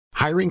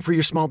Hiring for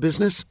your small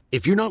business?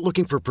 If you're not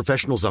looking for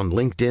professionals on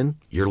LinkedIn,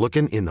 you're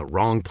looking in the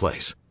wrong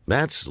place.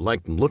 That's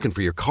like looking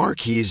for your car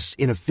keys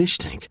in a fish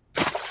tank.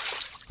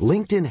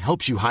 LinkedIn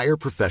helps you hire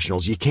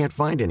professionals you can't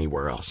find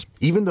anywhere else,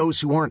 even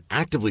those who aren't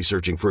actively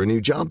searching for a new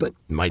job but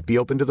might be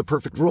open to the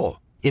perfect role.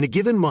 In a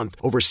given month,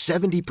 over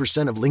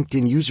 70% of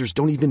LinkedIn users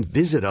don't even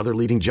visit other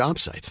leading job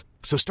sites.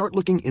 So start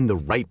looking in the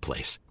right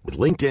place. With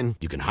LinkedIn,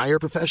 you can hire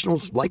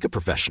professionals like a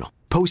professional.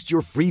 Post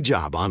your free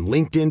job on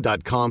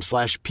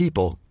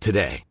linkedin.com/people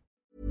today.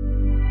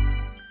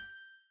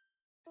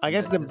 I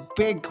guess the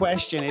big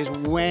question is,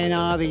 when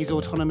are these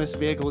autonomous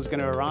vehicles going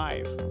to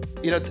arrive?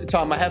 You know,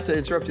 Tom, I have to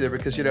interrupt you there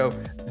because,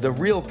 the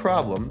real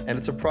problem, and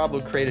it's a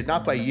problem created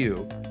not by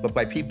you, but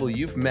by people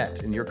you've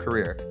met in your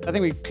career. I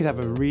think we could have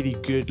a really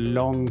good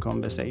long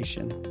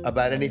conversation.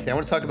 About anything. I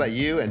want to talk about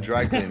you and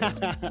dry cleaning.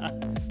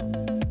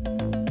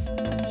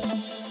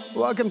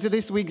 Welcome to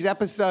this week's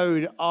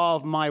episode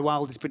of My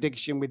Wildest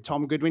Prediction with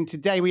Tom Goodwin.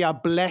 Today, we are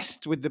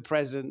blessed with the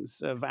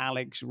presence of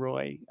Alex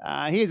Roy.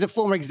 He is a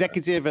former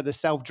executive at the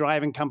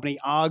self-driving company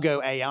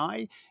Argo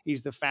AI.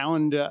 He's the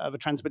founder of a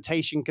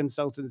transportation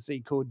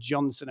consultancy called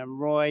Johnson &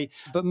 Roy.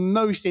 But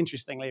most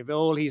interestingly of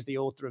all, he's the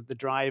author of The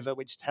Driver,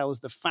 which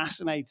tells the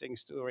fascinating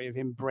story of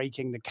him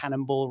breaking the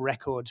cannonball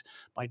record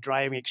by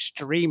driving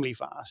extremely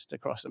fast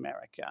across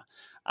America.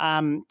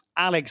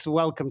 Alex,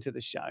 welcome to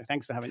the show.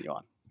 Thanks for having you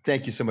on.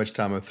 Thank you so much,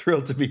 Tom. I'm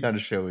thrilled to be on a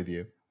show with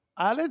you.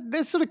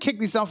 Let's sort of kick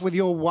this off with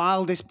your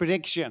wildest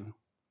prediction.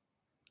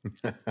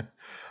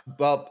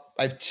 Well,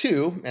 I have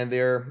two, and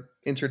they're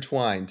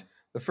intertwined.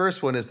 The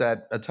first one is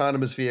that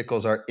autonomous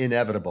vehicles are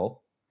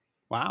inevitable.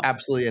 Wow.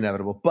 Absolutely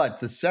inevitable. But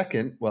the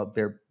second, well,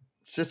 they're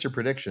sister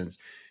predictions,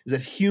 is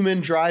that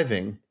human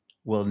driving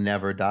will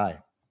never die.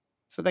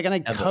 So they're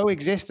going to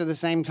coexist at the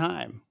same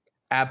time.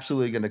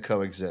 Absolutely going to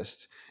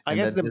coexist. I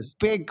guess the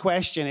big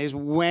question is,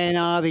 when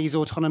are these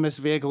autonomous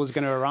vehicles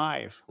going to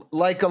arrive?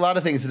 Like a lot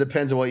of things, it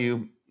depends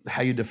on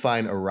how you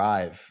define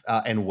arrive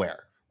and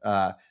where.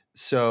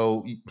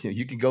 So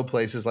you can go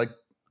places like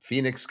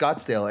Phoenix,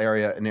 Scottsdale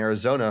area in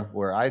Arizona,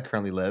 where I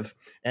currently live,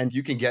 and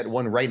you can get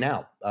one right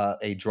now.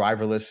 A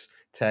driverless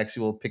taxi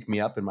will pick me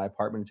up in my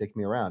apartment and take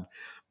me around.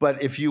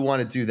 But if you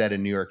want to do that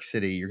in New York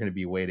City, you're going to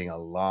be waiting a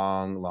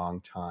long,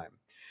 long time.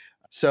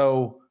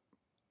 So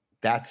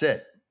that's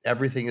it.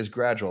 Everything is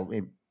gradual. I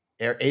mean,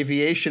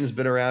 aviation has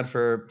been around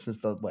since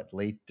the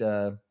late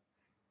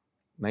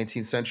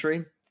 19th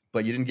century,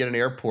 but you didn't get an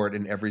airport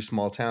in every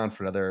small town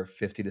for another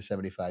 50 to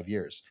 75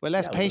 years. We're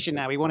less patient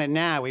now. We want it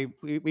now.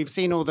 We've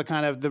seen all the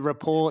kind of the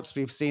reports.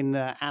 We've seen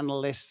the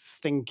analysts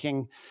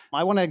thinking,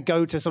 I want to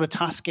go to sort of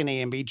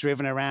Tuscany and be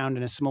driven around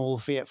in a small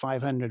Fiat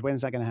 500.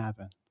 When's that going to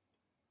happen?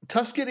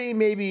 Tuscany,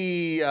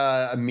 maybe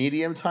a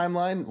medium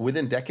timeline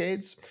within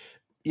decades.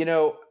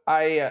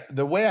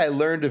 The way I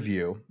learned of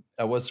you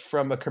was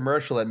from a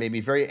commercial that made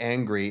me very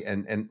angry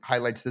and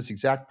highlights this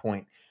exact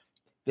point.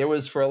 There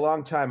was for a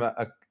long time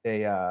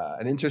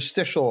an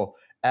interstitial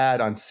ad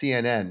on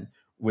CNN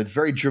with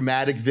very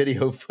dramatic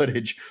video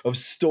footage of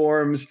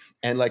storms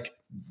and like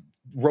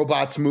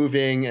robots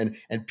moving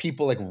and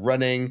people like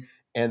running.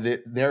 And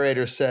the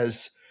narrator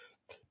says,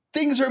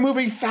 "Things are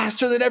moving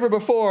faster than ever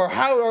before.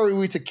 How are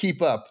we to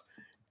keep up?"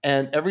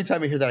 And every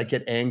time I hear that, I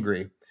get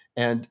angry.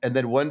 And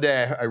then one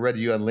day I read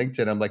you on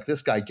LinkedIn. I'm like,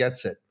 this guy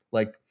gets it.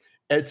 Like,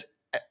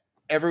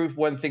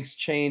 everyone thinks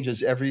change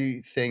is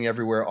everything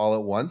everywhere all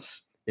at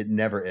once. It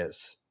never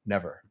is.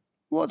 Never.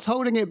 What's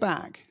holding it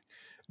back?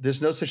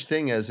 There's no such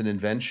thing as an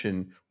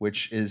invention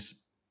which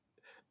is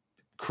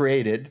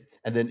created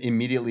and then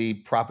immediately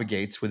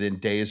propagates within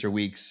days or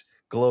weeks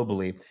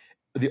globally.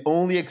 The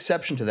only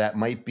exception to that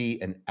might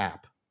be an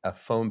app, a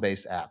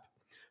phone-based app.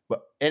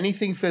 But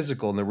anything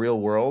physical in the real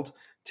world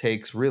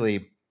takes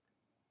really,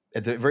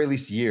 at the very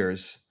least,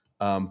 years,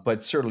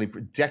 but certainly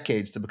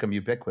decades to become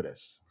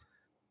ubiquitous.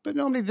 But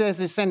normally there's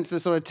this sense that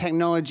sort of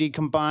technology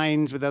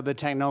combines with other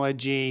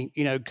technology,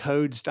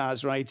 code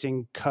starts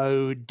writing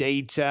code,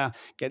 data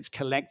gets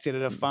collected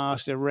at a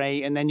faster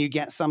rate, and then you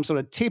get some sort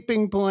of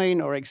tipping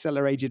point or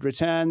accelerated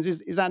returns.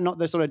 Is that not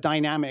the sort of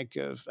dynamic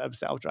of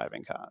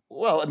self-driving cars?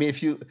 Well, I mean,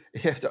 if you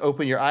have to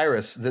open your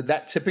iris,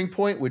 that tipping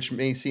point, which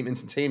may seem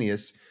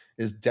instantaneous,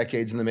 is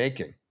decades in the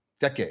making,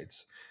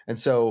 decades. And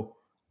so,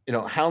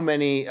 how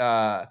many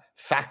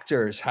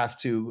factors have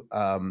to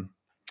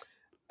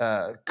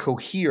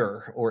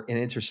cohere and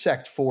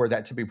intersect for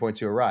that tipping point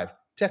to arrive?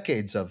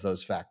 Decades of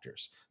those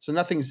factors. So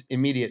nothing's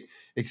immediate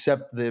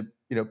except the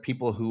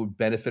people who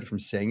benefit from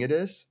saying it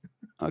is.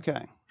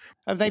 Okay.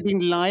 Have they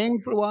been lying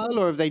for a while,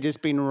 or have they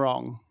just been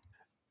wrong?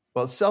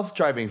 Well,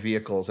 self-driving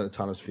vehicles and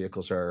autonomous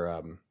vehicles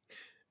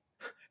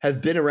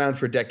have been around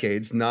for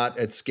decades, not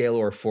at scale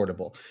or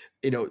affordable.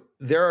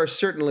 There are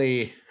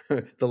certainly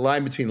the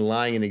line between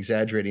lying and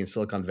exaggerating in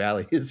Silicon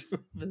Valley is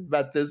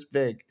about this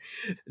big.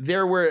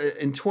 There were,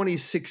 in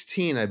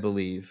 2016, I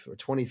believe, or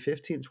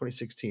 2015,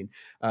 2016,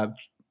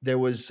 there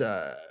was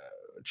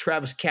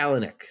Travis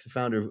Kalanick, the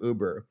founder of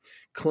Uber,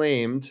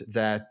 claimed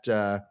that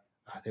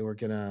they were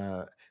going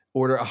to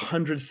order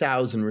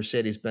 100,000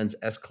 Mercedes-Benz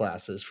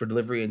S-Classes for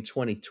delivery in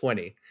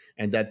 2020.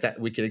 and that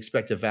we could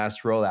expect a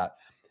vast rollout.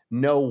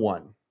 No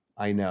one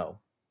I know,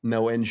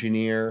 no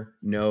engineer,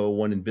 no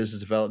one in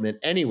business development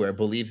anywhere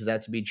believed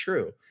that to be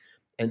true.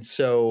 And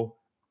so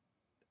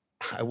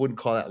I wouldn't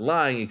call that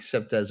lying,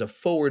 except as a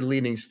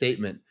forward-leaning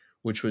statement,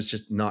 which was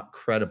just not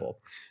credible.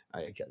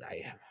 I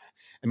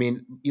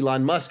mean,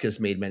 Elon Musk has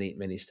made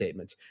many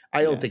statements.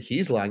 I don't think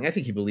he's lying. I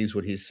think he believes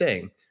what he's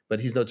saying,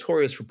 but he's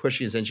notorious for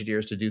pushing his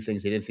engineers to do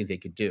things they didn't think they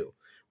could do.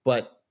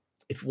 But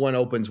if one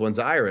opens one's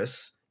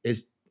iris,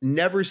 it's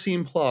never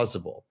seemed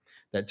plausible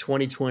that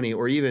 2020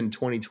 or even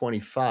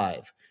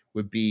 2025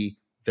 would be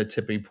the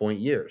tipping point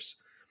years.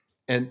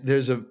 And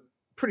there's a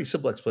pretty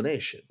simple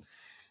explanation.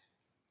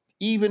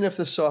 Even if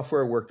the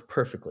software worked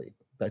perfectly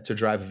to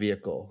drive a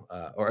vehicle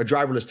or a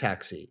driverless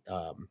taxi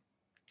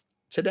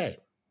today,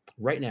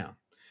 right now,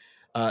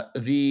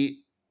 the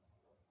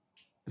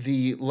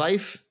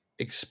life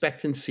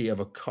expectancy of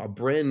a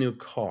brand new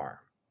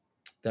car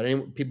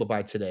that people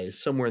buy today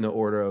is somewhere in the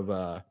order of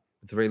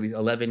at the very least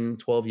 11,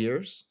 12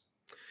 years.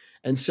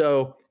 And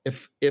so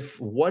if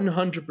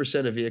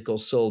 100% of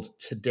vehicles sold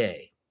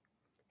today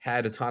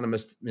had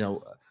autonomous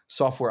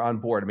software on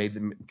board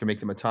and can make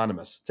them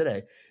autonomous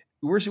today,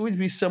 we'd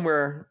be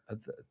somewhere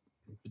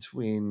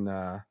between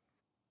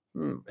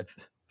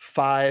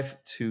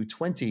 5 to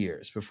 20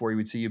 years before you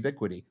would see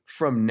ubiquity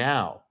from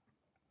now.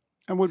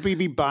 And would we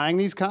be buying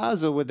these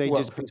cars, or would they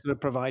just be sort of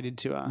provided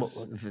to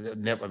us?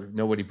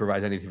 Nobody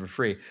provides anything for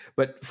free.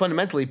 But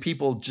fundamentally,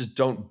 people just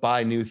don't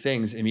buy new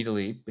things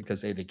immediately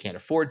because they can't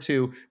afford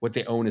to. What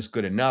they own is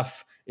good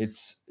enough.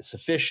 It's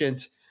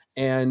sufficient.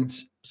 And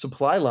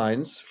supply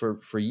lines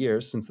for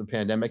years since the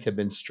pandemic have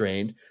been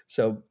strained.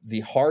 So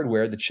the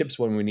hardware, the chips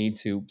when we need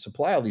to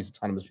supply all these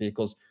autonomous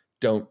vehicles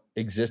don't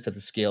exist at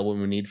the scale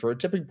when we need for a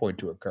tipping point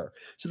to occur.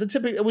 So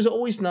it was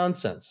always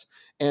nonsense.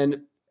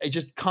 And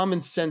just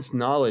common sense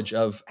knowledge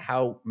of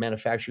how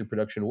manufacturing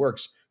production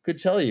works could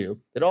tell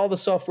you that all the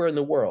software in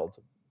the world,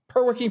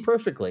 working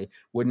perfectly,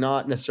 would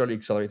not necessarily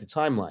accelerate the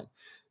timeline.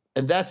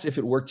 And that's if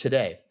it worked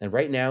today. And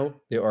right now,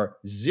 there are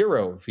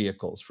 0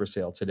 vehicles for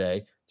sale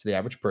today to the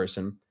average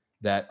person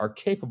that are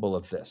capable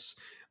of this.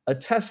 A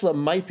Tesla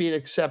might be an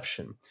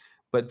exception,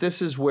 but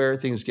this is where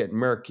things get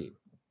murky,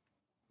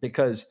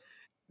 because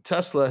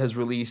Tesla has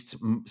released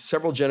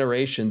several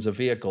generations of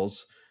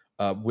vehicles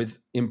with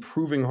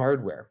improving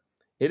hardware.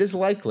 It is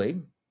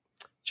likely,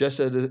 just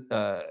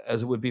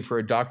as it would be for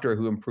a doctor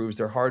who improves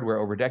their hardware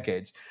over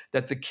decades,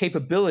 that the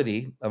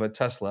capability of a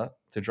Tesla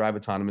to drive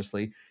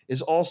autonomously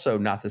is also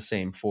not the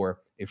same for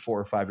a 4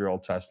 or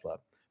 5-year-old Tesla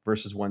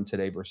versus one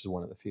today versus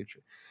one in the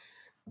future.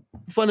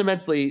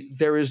 Fundamentally,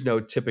 there is no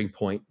tipping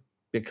point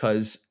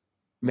because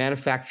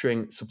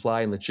manufacturing,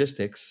 supply, and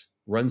logistics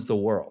runs the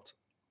world.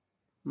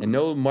 And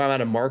no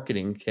amount of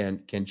marketing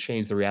can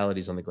change the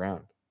realities on the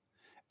ground.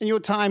 In your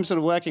time sort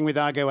of working with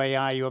Argo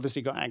AI, you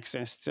obviously got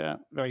access to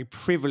very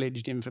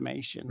privileged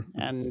information.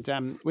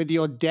 And with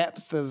your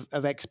depth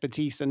of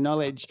expertise and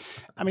knowledge,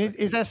 I mean,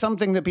 is there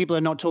something that people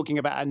are not talking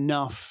about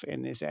enough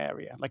in this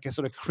area, like a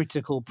sort of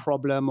critical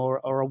problem or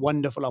a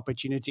wonderful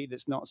opportunity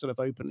that's not sort of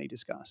openly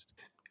discussed?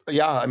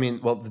 Yeah, I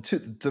mean, well,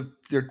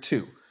 there are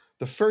two.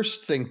 The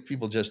first thing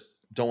people just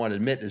don't want to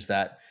admit is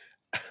that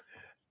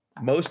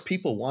most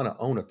people want to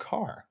own a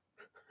car.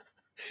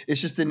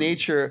 It's just the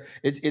nature.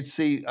 It's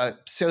the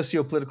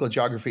socio-political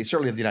geography,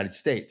 certainly of the United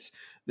States.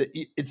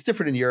 It's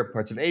different in Europe,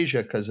 parts of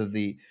Asia, because of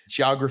the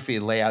geography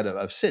and layout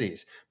of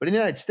cities. But in the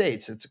United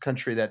States, it's a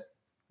country that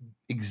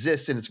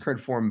exists in its current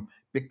form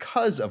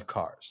because of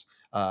cars,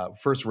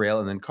 first rail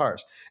and then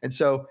cars. And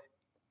so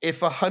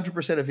if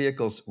 100% of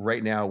vehicles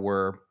right now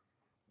were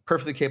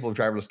perfectly capable of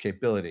driverless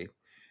capability,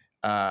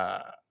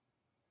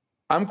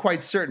 I'm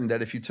quite certain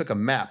that if you took a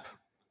map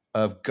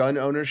of gun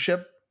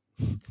ownership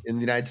in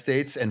the United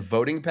States and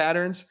voting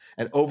patterns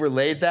and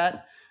overlaid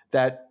that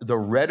the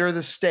redder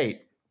the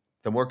state,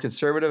 the more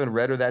conservative and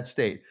redder that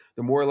state,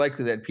 the more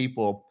likely that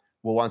people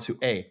will want to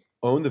A,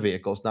 own the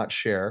vehicles, not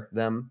share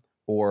them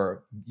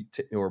or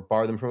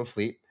borrow them from a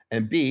fleet,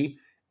 and B,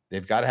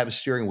 they've got to have a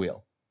steering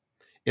wheel.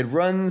 It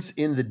runs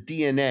in the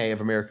DNA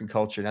of American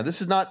culture. Now,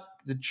 this is not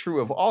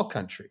true of all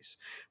countries,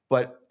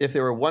 but if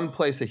there were one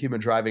place that human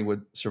driving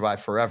would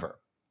survive forever,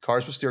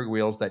 cars with steering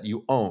wheels that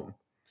you own,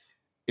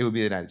 it would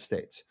be the United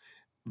States.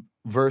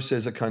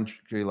 Versus a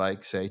country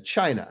like, say,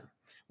 China,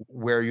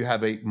 where you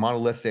have a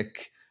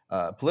monolithic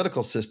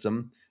political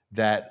system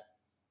that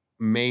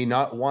may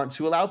not want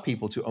to allow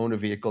people to own a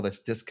vehicle that's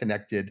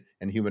disconnected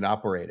and human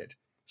operated,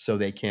 so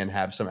they can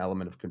have some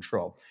element of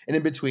control. And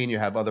in between, you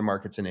have other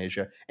markets in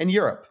Asia and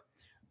Europe.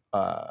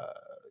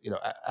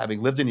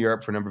 Having lived in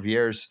Europe for a number of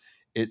years,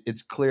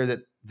 it's clear that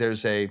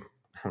there's a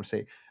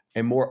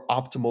more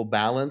optimal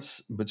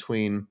balance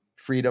between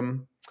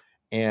freedom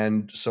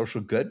and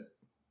social good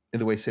in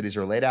the way cities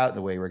are laid out,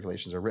 the way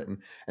regulations are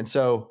written. And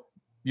so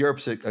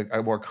Europe's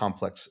a more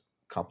complex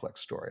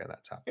story on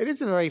that topic. It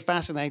is a very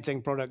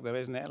fascinating product, though,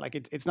 isn't it? Like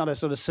it's not a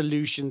sort of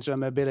solution to a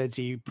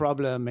mobility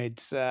problem.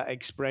 It's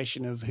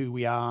expression of who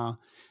we are.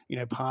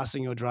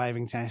 Passing your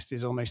driving test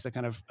is almost a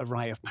kind of a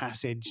rite of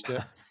passage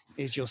that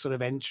is your sort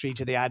of entry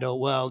to the adult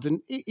world.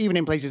 And even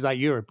in places like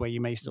Europe, where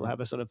you may still have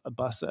a sort of a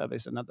bus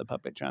service and other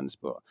public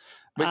transport.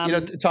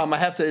 But, Tom, I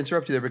have to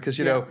interrupt you there because,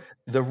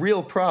 the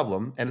real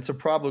problem, and it's a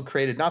problem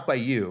created not by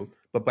you,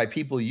 but by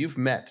people you've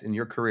met in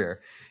your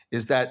career,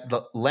 is that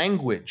the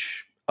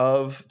language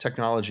of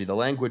technology, the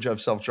language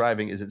of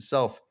self-driving is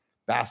itself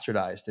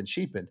bastardized and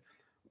cheapened.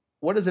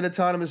 What is an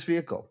autonomous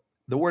vehicle?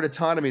 The word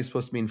autonomy is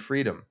supposed to mean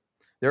freedom.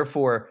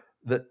 Therefore,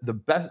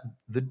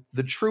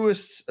 the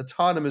truest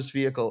autonomous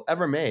vehicle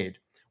ever made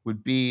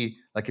would be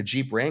like a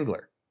Jeep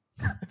Wrangler,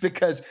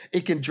 because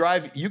it can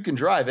drive. You can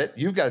drive it.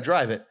 You've got to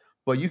drive it,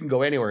 but you can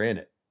go anywhere in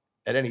it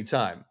at any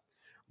time.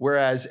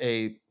 Whereas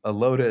a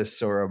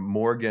Lotus or a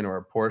Morgan or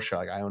a Porsche,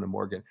 like I own a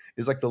Morgan,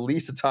 is like the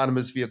least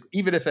autonomous vehicle.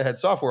 Even if it had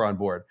software on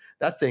board,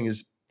 that thing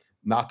is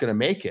not going to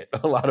make it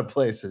a lot of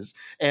places,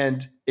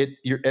 and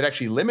it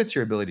actually limits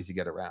your ability to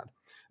get around.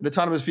 An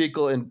autonomous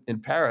vehicle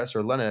in Paris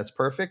or London, that's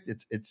perfect.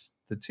 It's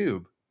the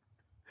tube.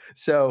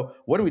 So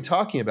what are we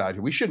talking about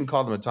here? We shouldn't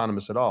call them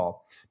autonomous at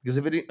all, because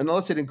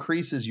unless it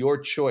increases your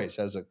choice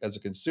as a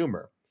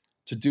consumer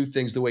to do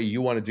things the way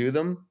you want to do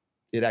them,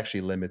 it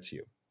actually limits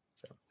you.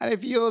 So. And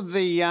if you're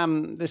the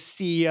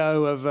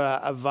CEO of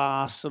a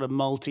vast sort of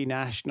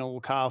multinational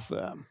car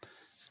firm,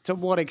 to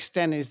what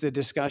extent is the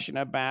discussion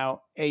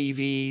about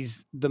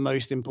AVs the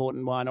most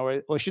important one,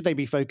 or should they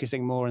be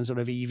focusing more on sort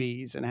of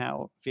EVs and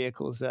how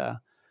vehicles are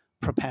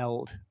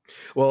propelled?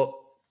 Well,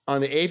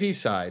 on the AV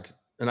side,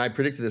 and I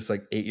predicted this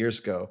like 8 years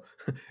ago,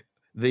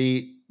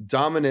 the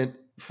dominant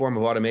form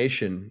of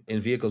automation in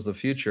vehicles of the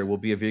future will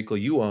be a vehicle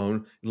you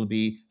own. It'll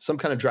be some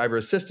kind of driver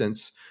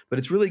assistance, but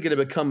it's really going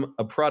to become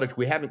a product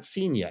we haven't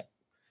seen yet.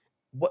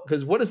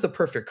 Because what is the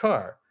perfect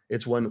car?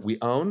 It's one we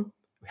own,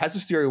 has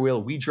a steering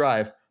wheel, we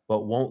drive,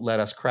 but won't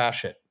let us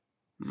crash it.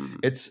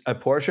 It's a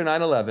Porsche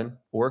 911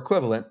 or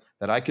equivalent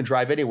that I can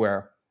drive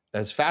anywhere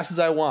as fast as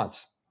I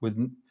want.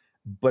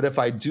 But if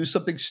I do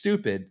something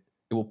stupid,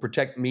 it will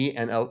protect me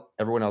and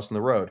everyone else on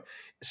the road.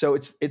 So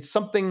it's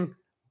something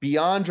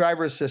beyond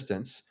driver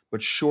assistance,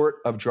 but short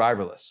of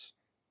driverless,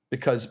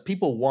 because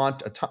people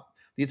want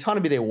the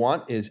autonomy they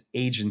want is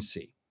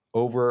agency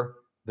over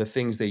the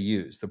things they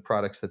use, the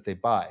products that they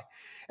buy.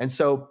 And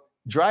so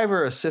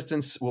driver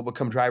assistance will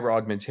become driver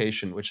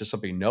augmentation, which is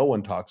something no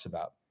one talks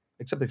about,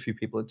 except a few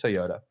people at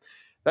Toyota.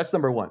 That's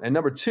number one. And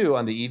number two,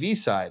 on the EV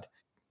side,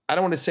 I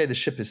don't want to say the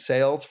ship has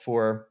sailed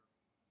for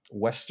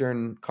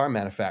Western car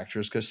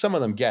manufacturers, because some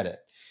of them get it.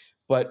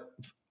 But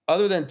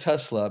other than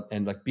Tesla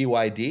and like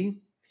BYD,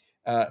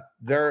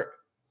 there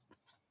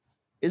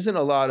isn't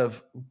a lot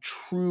of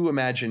true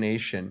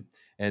imagination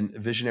and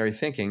visionary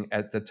thinking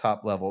at the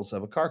top levels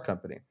of a car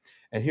company.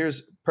 And here's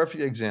a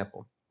perfect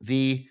example.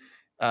 The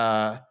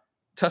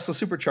Tesla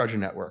supercharger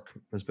network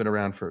has been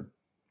around for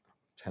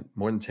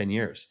more than 10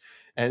 years.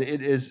 And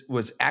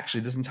was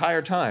actually this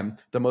entire time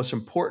the most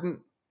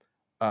important,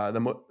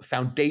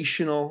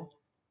 foundational,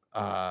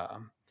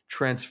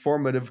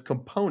 transformative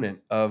component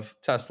of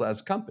Tesla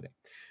as a company.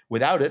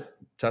 Without it,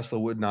 Tesla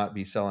would not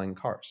be selling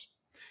cars.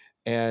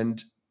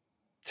 And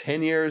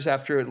 10 years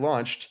after it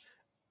launched,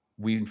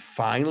 we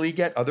finally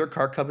get other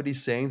car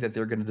companies saying that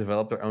they're going to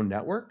develop their own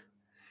network.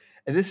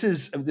 And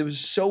there was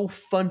so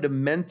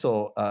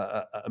fundamental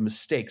a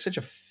mistake, such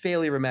a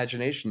failure of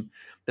imagination,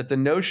 that the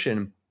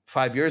notion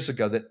 5 years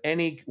ago that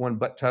anyone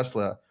but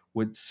Tesla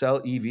would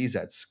sell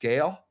EVs at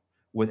scale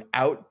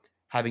without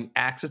having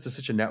access to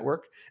such a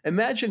network.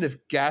 Imagine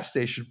if gas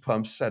station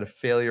pumps had a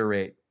failure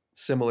rate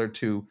similar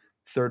to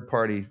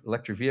third-party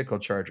electric vehicle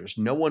chargers.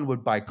 No one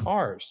would buy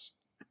cars.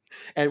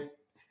 And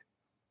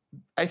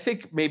I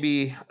think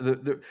maybe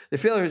the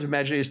failure to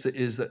imagine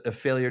is a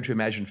failure to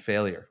imagine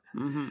failure.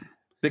 Mm-hmm.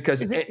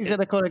 Because is it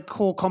a kind of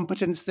core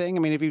competence thing? I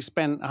mean, if you've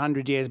spent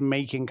 100 years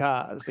making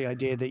cars, the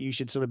idea that you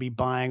should sort of be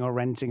buying or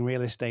renting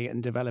real estate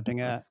and developing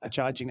a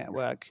charging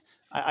network,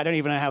 I don't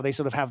even know how they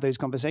sort of have those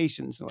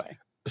conversations in a way.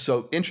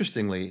 So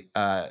interestingly,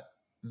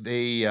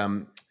 there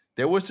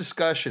was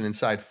discussion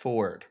inside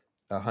Ford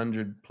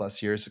 100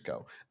 plus years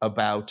ago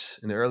about,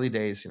 in the early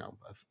days,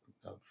 of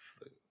the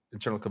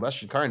internal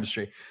combustion car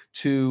industry,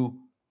 to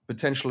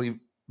potentially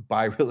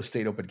buy real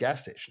estate, open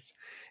gas stations.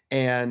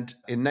 And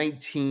in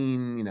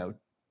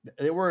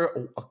there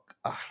were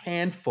a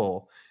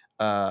handful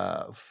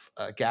of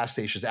gas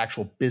stations,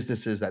 actual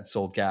businesses that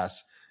sold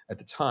gas at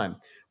the time.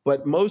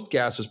 But most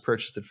gas was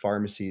purchased at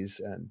pharmacies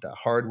and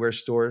hardware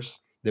stores.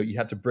 That you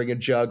have to bring a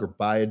jug or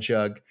buy a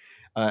jug.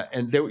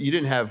 And you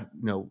didn't have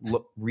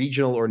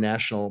regional or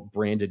national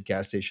branded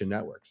gas station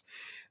networks.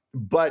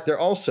 But there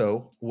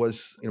also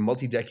was a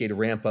multi-decade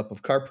ramp up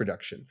of car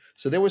production.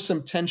 So there was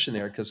some tension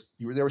there, because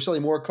they were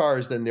selling more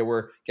cars than there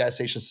were gas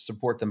stations to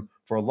support them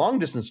for long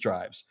distance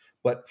drives.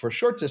 But for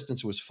short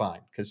distance, it was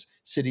fine, because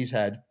cities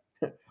had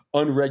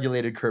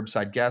unregulated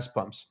curbside gas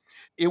pumps.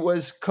 It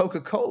was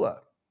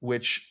Coca-Cola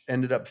which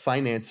ended up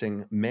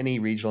financing many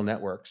regional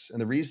networks.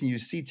 And the reason you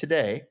see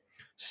today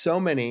so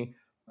many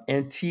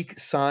antique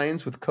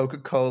signs with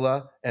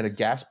Coca-Cola and a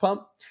gas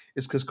pump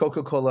is because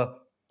Coca-Cola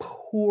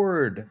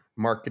poured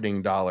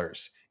marketing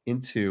dollars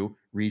into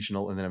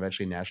regional and then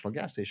eventually national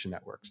gas station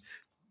networks.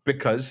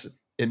 because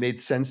it made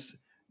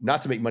sense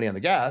not to make money on the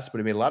gas, but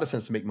it made a lot of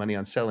sense to make money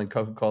on selling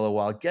Coca-Cola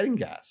while getting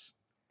gas.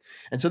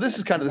 And so this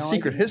is kind of the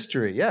secret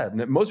history. Yeah,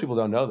 most people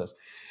don't know this.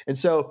 And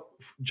so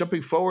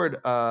jumping forward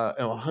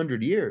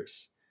 100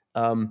 years,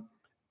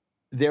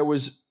 there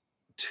was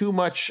too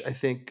much, I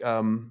think,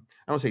 I don't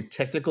want to say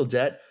technical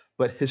debt,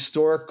 but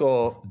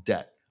historical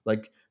debt.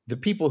 Like the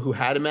people who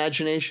had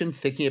imagination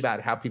thinking about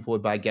how people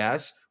would buy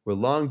gas were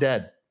long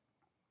dead.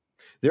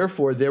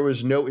 Therefore, there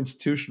was no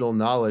institutional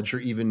knowledge or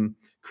even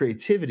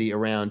creativity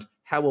around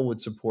how one would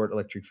support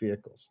electric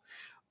vehicles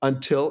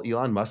until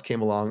Elon Musk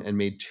came along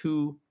and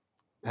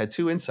had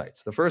two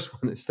insights. The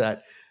first one is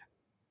that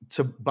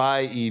to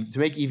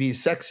make EVs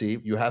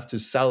sexy, you have to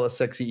sell a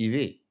sexy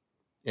EV.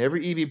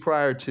 Every EV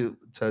prior to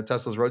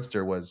Tesla's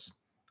Roadster was,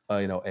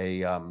 looked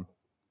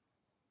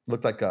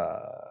like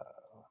a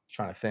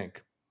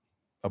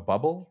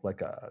bubble,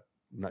 like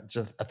not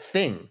just a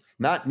thing,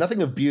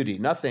 nothing of beauty,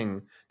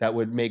 nothing that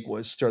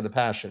would stir the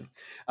passion.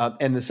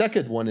 And the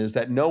second one is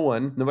that no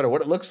one, no matter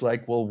what it looks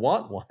like, will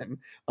want one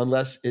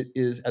unless it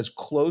is as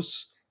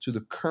close to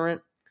the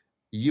current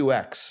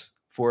UX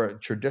for a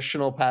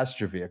traditional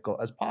passenger vehicle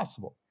as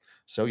possible.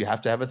 So you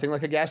have to have a thing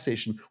like a gas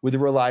station with the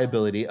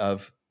reliability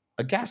of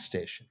a gas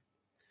station.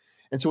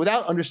 And so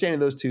without understanding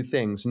those two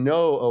things,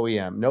 no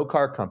OEM, no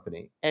car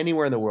company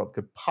anywhere in the world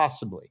could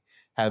possibly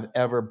have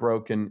ever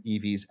broken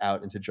EVs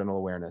out into general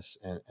awareness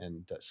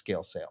and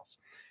scale sales.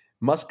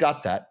 Musk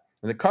got that.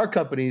 And the car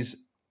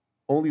companies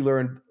only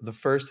learned the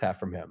first half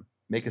from him.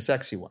 Make a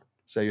sexy one.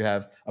 So you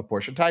have a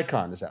Porsche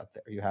Taycan is out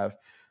there. You have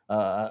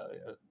a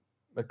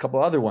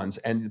couple other ones,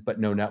 but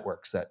no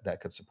networks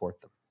that could support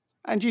them.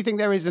 And do you think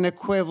there is an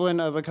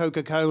equivalent of a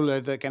Coca-Cola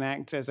that can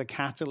act as a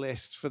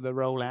catalyst for the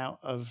rollout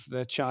of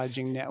the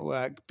charging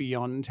network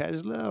beyond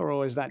Tesla,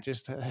 or is that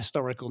just a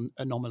historical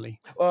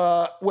anomaly?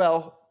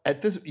 Well,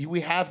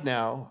 we have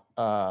now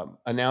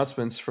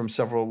announcements from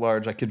several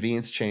large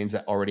convenience chains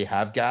that already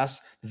have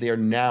gas. They are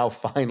now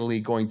finally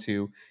going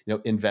to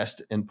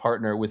invest and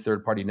partner with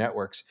third-party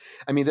networks.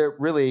 I mean, they're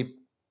really,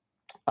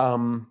 I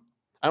don't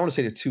want to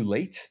say they're too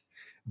late,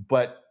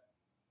 but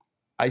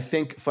I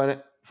think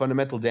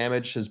fundamental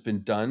damage has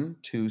been done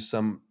to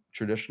some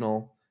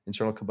traditional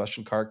internal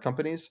combustion car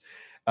companies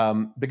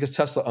because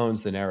Tesla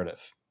owns the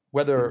narrative.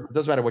 It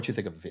doesn't matter what you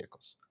think of the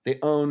vehicles, they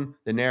own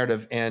the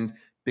narrative. And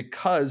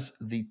because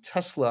the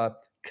Tesla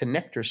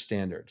connector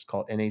standard, it's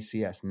called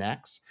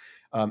NACS,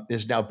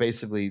 is now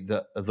basically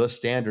the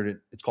standard.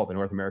 It's called the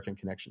North American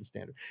Connection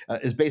Standard.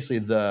 Is basically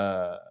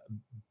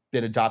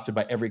been adopted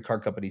by every car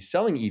company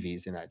selling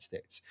EVs in the United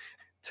States.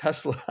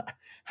 Tesla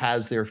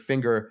has their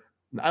finger.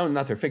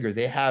 Not their finger.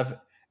 They have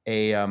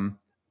a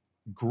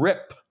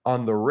grip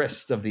on the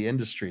wrist of the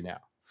industry now,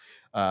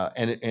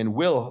 and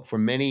will for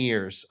many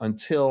years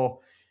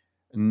until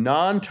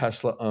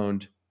non-Tesla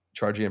owned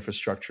charging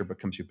infrastructure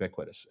becomes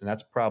ubiquitous, and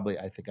that's probably,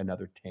 I think,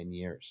 another 10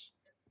 years.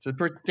 It's a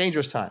pretty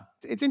dangerous time.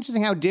 It's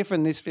interesting how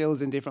different this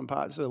feels in different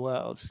parts of the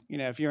world.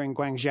 If you're in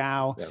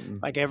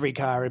Guangzhou, like every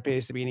car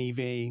appears to be an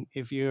EV.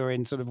 If you're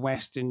in sort of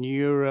Western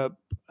Europe,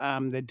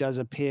 there does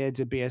appear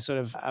to be a sort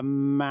of a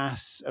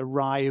mass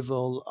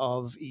arrival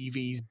of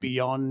EVs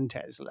beyond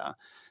Tesla.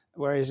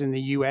 Whereas in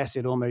the US,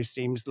 it almost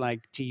seems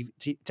like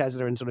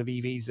Tesla and sort of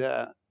EVs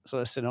are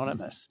sort of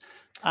synonymous.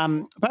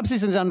 Perhaps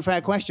this is an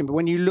unfair question, but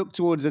when you look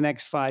towards the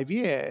next 5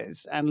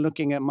 years and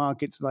looking at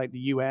markets like the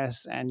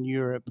US and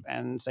Europe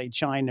and, say,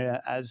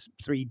 China as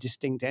three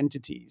distinct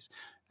entities,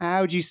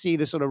 how do you see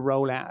the sort of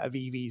rollout of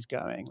EVs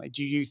going? Like,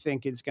 do you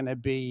think it's going to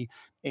be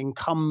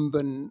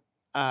incumbent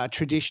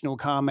traditional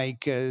car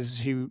makers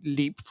who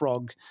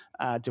leapfrog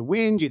to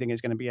win? Do you think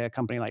it's going to be a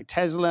company like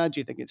Tesla? Do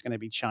you think it's going to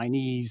be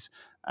Chinese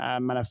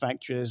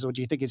manufacturers? Or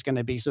do you think it's going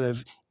to be sort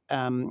of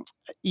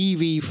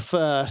EV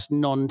first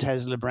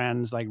non-Tesla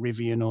brands like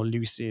Rivian or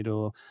Lucid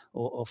or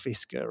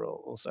Fisker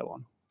or so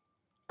on?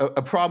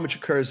 A problem which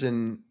occurs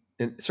in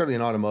certainly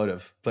in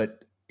automotive,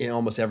 but in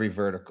almost every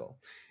vertical,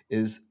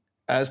 is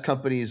as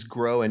companies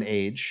grow and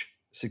age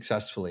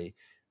successfully,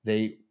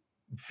 they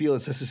feel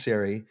it's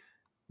necessary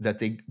that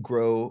they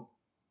grow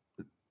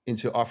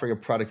into offering a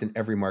product in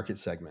every market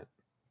segment.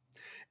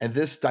 And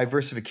this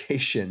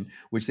diversification,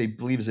 which they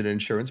believe is an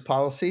insurance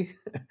policy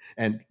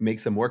and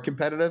makes them more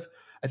competitive,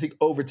 I think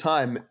over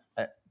time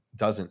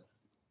doesn't.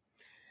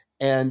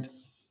 And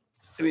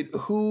I mean,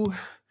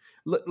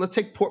 let's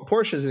take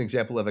Porsche as an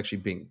example of actually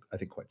being, I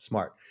think, quite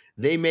smart.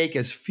 They make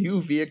as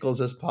few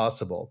vehicles as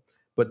possible,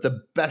 but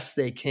the best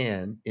they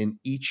can in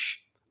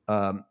each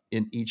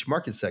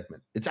market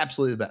segment. It's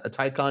absolutely the best. A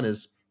Taycan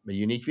is a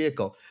unique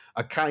vehicle.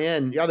 A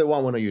Cayenne, you either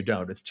want one or you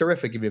don't. It's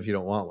terrific even if you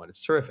don't want one.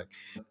 It's terrific.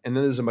 And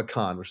then there's a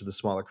Macan, which is the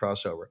smaller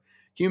crossover.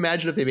 Can you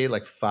imagine if they made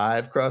like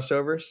 5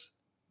 crossovers?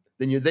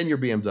 Then you're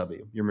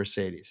BMW, your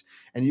Mercedes.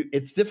 And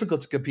it's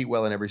difficult to compete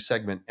well in every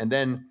segment. And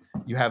then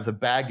you have the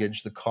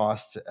baggage, the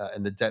costs,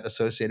 and the debt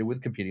associated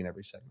with competing in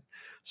every segment.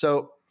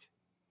 So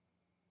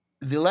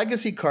the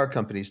legacy car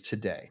companies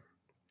today,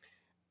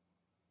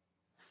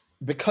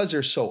 because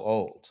they're so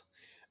old,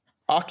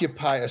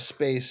 occupy a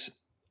space,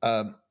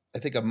 I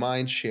think, a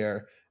mind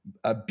share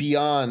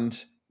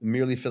beyond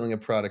merely filling a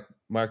product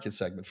market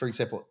segment. For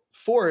example,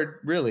 Ford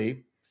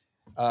really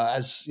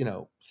has,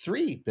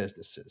 three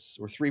businesses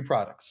or three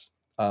products.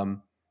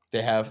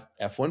 They have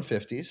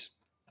F-150s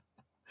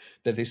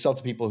that they sell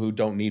to people who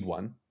don't need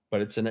one,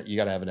 but you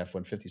got to have an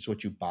F-150. It's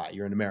what you buy.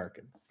 You're an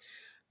American.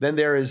 Then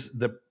there is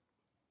the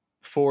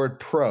Ford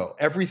Pro.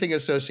 Everything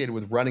associated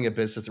with running a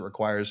business that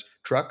requires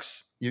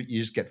trucks, you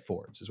just get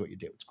Fords is what you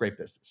do. It's great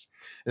business.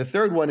 The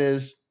third one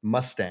is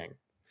Mustang.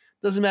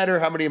 Doesn't matter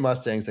how many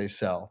Mustangs they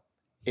sell.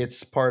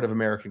 It's part of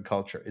American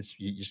culture.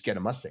 You just get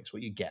a Mustang. It's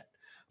what you get.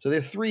 So there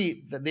are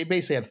three that they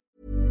basically have.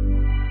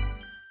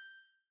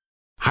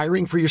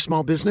 Hiring for your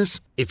small business?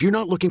 If you're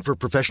not looking for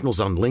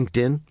professionals on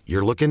LinkedIn,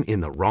 you're looking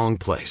in the wrong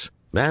place.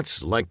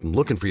 That's like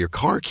looking for your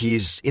car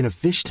keys in a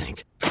fish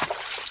tank.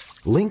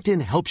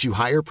 LinkedIn helps you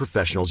hire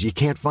professionals you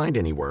can't find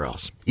anywhere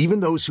else,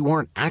 even those who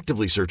aren't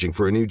actively searching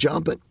for a new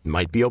job but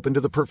might be open to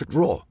the perfect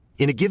role.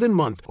 In a given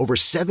month, over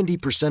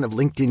 70% of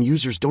LinkedIn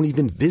users don't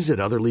even visit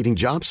other leading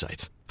job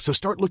sites. So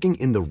start looking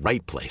in the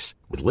right place.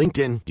 With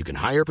LinkedIn, you can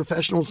hire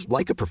professionals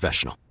like a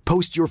professional.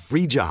 Post your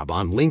free job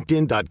on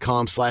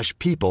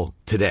linkedin.com/people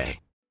today.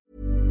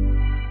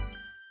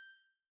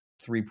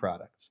 Three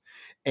products,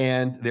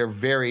 and they're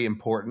very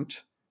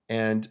important.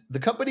 And the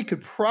company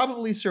could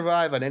probably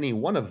survive on any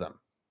one of them.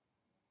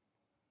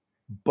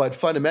 But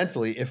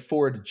fundamentally, if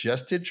Ford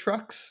just did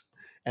trucks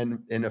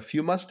and a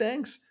few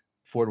Mustangs,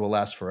 Ford will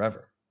last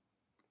forever.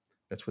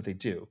 That's what they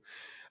do.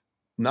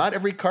 Not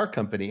every car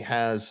company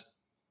has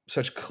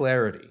such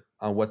clarity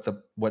on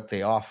what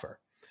they offer.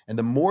 And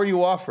the more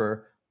you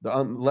offer, the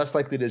less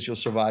likely it is you'll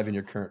survive in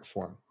your current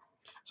form.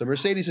 So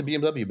Mercedes and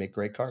BMW make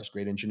great cars,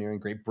 great engineering,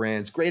 great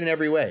brands, great in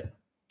every way.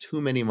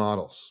 Too many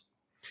models.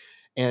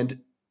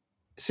 And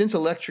since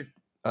electric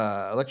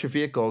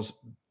vehicles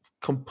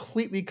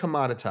completely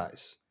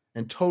commoditize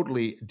and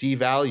totally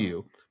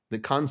devalue the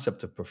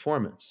concept of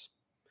performance,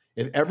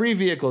 if every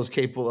vehicle is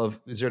capable of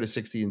 0 to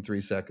 60 in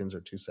 3 seconds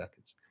or 2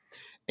 seconds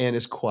and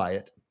is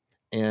quiet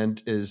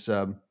and is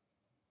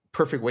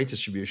perfect weight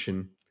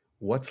distribution,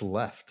 what's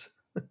left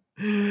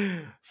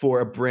for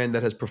a brand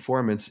that has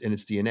performance in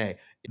its DNA?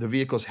 The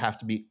vehicles have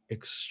to be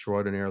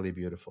extraordinarily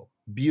beautiful.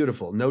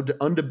 Beautiful, no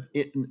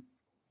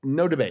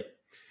debate.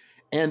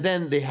 And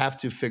then they have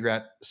to figure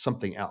out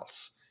something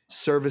else,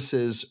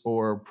 services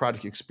or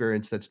product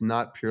experience that's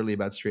not purely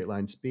about straight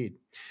line speed.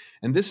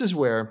 And this is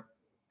where,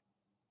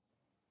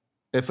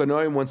 if an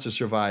OEM wants to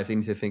survive, they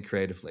need to think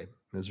creatively.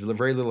 There's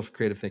very little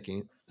creative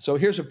thinking. So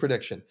here's a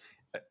prediction.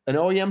 An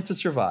OEM to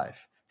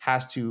survive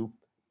has to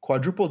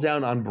quadruple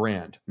down on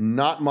brand,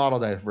 not model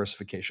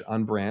diversification,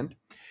 on brand,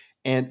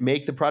 and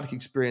make the product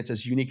experience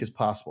as unique as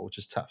possible, which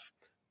is tough.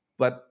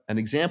 But an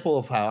example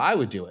of how I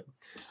would do it,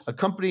 a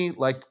company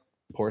like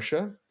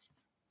Porsche,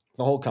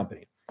 the whole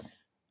company,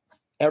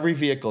 every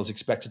vehicle is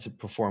expected to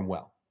perform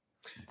well.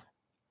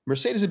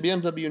 Mercedes and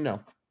BMW,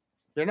 no,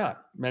 they're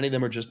not. Many of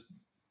them are just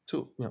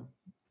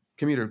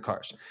commuter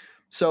cars.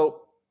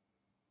 So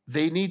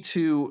they need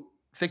to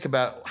think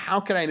about, how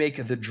can I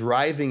make the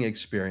driving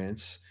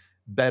experience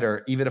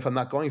better, even if I'm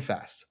not going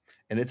fast?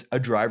 And it's a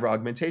driver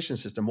augmentation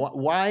system.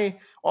 Why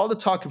all the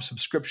talk of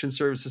subscription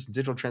services and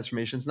digital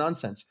transformation is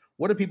nonsense?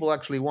 What do people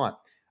actually want?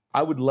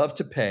 I would love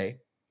to pay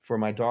for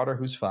my daughter,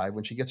 who's 5,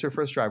 when she gets her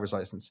first driver's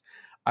license.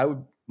 I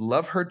would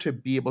love her to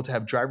be able to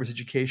have driver's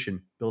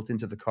education built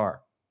into the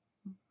car.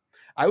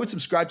 I would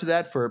subscribe to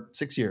that for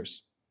 6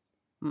 years,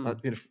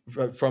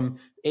 from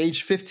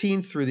age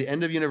 15 through the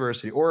end of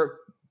university, or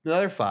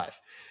another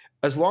 5,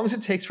 as long as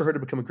it takes for her to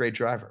become a great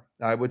driver.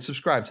 I would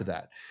subscribe to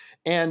that.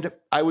 And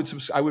I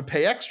would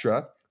pay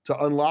extra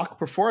to unlock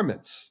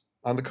performance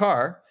on the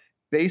car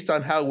based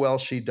on how well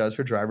she does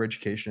her driver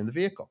education in the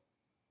vehicle.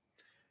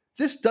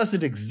 This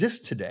doesn't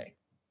exist today.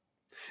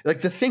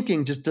 Like, the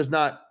thinking just does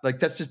not, that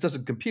just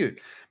doesn't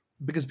compute,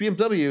 because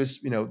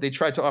BMWs, they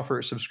try to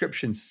offer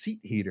subscription seat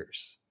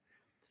heaters.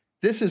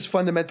 This is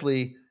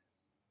fundamentally,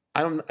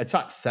 it's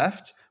not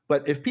theft,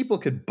 but if people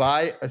could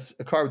buy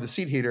a car with a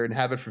seat heater and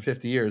have it for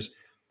 50 years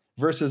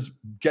versus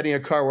getting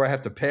a car where I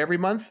have to pay every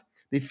month,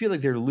 they feel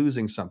like they're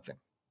losing something.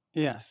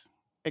 Yes.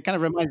 It kind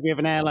of reminds me of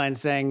an airline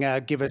saying,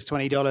 give us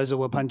 $20 or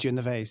we'll punch you in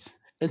the face.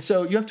 And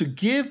so you have to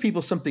give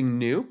people something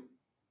new,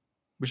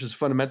 which is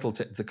fundamental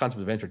to the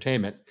concept of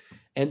entertainment,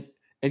 and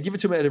give it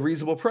to them at a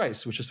reasonable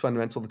price, which is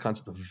fundamental to the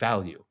concept of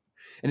value.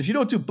 And if you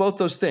don't do both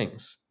those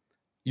things,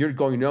 you're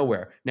going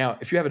nowhere. Now,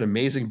 if you have an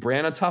amazing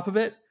brand on top of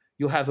it,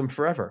 you'll have them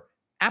forever.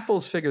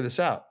 Apple's figured this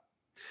out.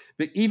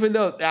 But even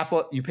though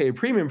Apple, you pay a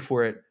premium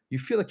for it, you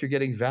feel like you're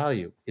getting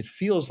value. It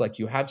feels like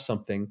you have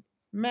something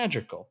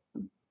magical.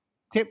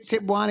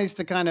 Tip 1 is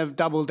to kind of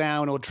double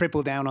down or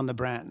triple down on the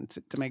brand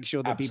to make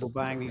sure that Absolutely. people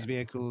buying these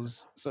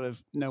vehicles sort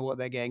of know what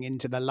they're getting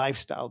into, the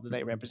lifestyle that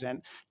they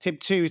represent. Tip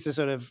 2 is to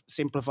sort of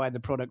simplify the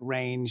product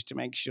range to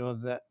make sure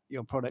that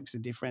your products are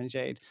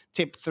differentiated.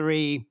 Tip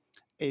 3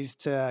 is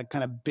to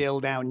kind of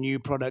build out new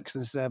products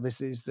and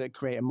services that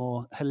create a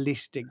more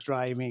holistic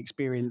driving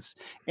experience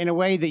in a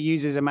way that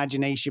uses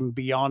imagination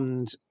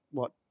beyond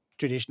what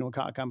traditional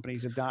car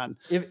companies have done.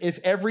 If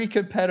every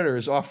competitor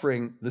is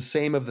offering the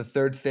same of the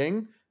third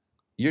thing,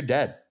 you're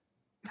dead.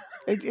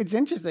 It's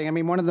interesting. I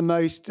mean, one of the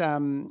most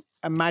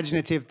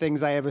imaginative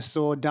things I ever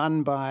saw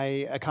done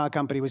by a car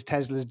company was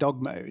Tesla's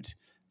dog mode,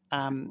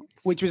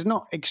 which was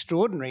not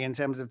extraordinary in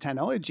terms of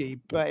technology,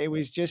 but it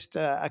was just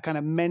a kind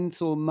of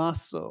mental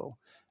muscle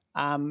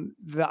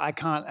that I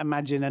can't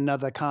imagine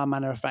another car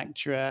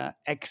manufacturer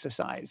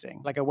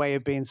exercising, like a way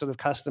of being sort of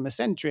customer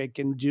centric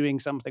and doing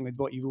something with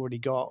what you've already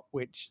got,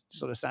 which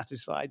sort of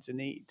satisfies a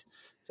need.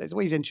 So it's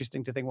always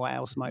interesting to think what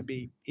else might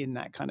be in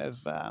that kind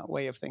of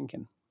way of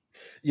thinking.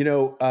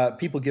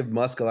 People give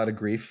Musk a lot of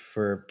grief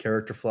for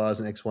character flaws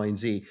and X, Y, and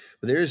Z,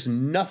 but there's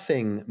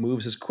nothing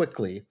moves as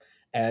quickly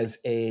as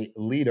a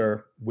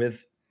leader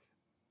with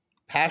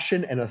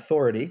passion and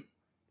authority,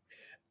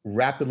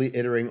 rapidly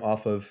iterating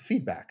off of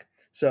feedback.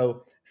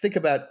 So think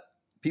about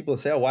people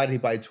say, oh, why did he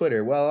buy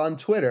Twitter? Well, on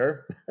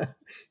Twitter,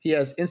 he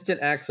has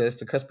instant access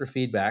to customer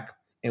feedback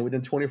and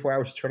within 24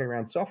 hours, turning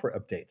around software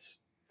updates.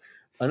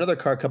 Another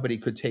car company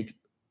could take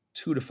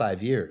 2 to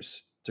 5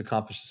 years to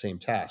accomplish the same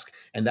task.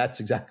 And that's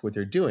exactly what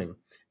they're doing.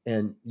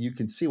 And you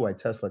can see why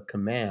Tesla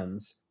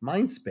commands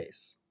mind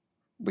space.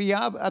 We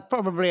are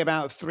probably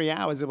about 3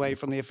 hours away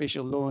from the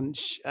official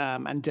launch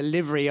and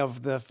delivery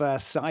of the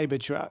first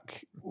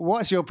Cybertruck.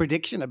 What's your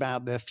prediction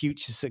about the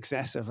future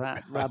success of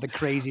that rather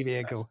crazy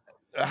vehicle?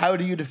 How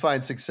do you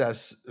define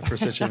success for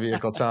such a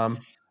vehicle, Tom?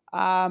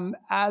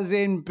 As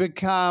in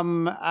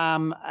become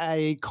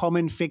a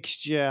common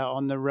fixture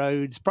on the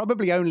roads,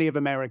 probably only of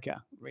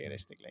America,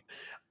 realistically.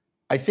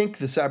 I think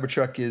the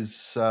Cybertruck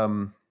is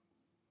going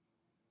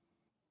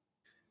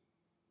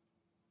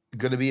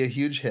to be a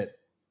huge hit.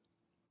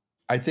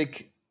 I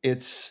think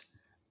it's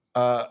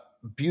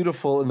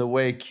beautiful in the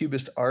way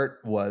Cubist art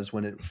was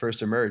when it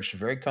first emerged.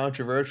 Very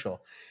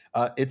controversial.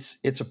 It's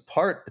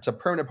a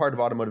permanent part of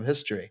automotive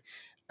history,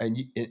 and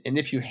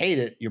if you hate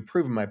it, you're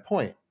proving my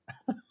point.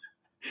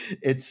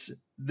 It's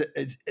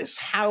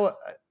how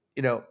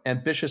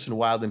ambitious and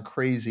wild and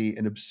crazy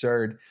and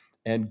absurd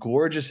and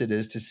gorgeous it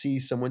is to see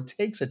someone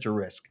take such a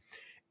risk.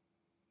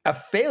 A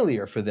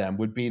failure for them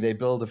would be they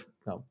build a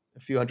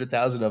few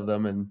 100,000 of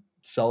them and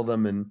sell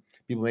them and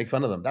people make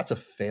fun of them. That's a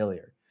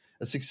failure.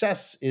 A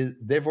success is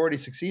they've already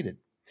succeeded.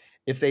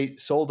 If they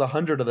sold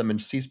 100 of them and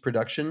ceased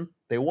production,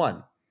 they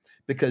won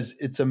because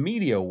it's a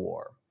media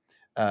war,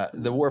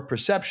 the war of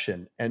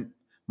perception. And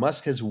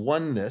Musk has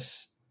won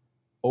this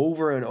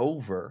over and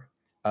over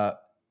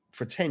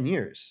for 10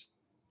 years.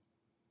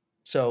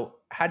 So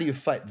how do you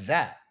fight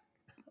that?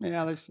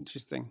 Yeah, that's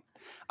interesting.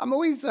 I'm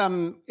always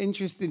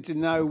interested to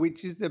know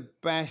which is the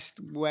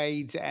best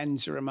way to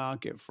enter a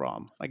market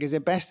from. Like, is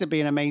it best to be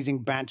an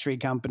amazing battery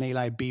company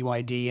like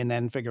BYD and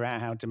then figure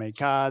out how to make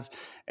cars?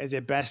 Is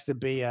it best to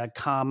be a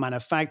car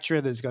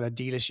manufacturer that's got a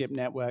dealership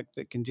network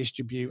that can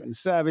distribute and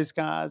service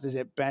cars? Is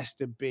it best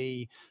to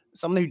be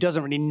someone who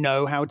doesn't really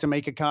know how to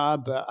make a car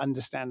but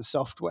understands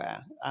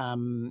software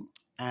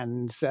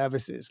and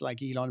services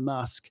like Elon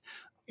Musk?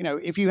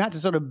 If you had to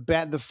sort of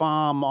bet the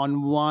farm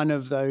on one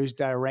of those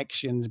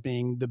directions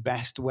being the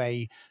best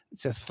way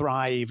to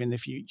thrive in the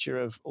future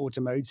of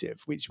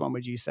automotive, which one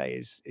would you say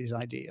is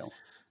ideal?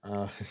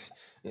 I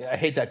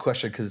hate that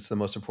question because it's the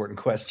most important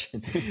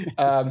question.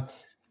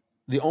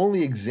 The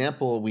only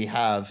example we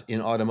have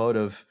in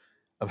automotive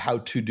of how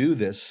to do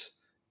this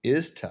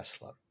is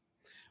Tesla.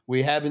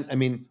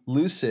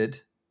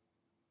 Lucid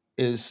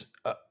is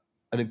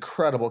an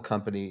incredible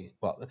company.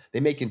 Well,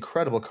 they make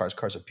incredible cars.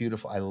 Cars are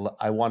beautiful.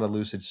 I want a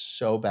Lucid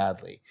so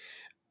badly.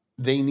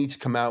 They need to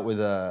come out with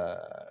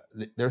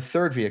their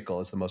third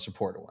vehicle is the most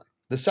important one.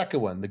 The second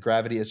one, the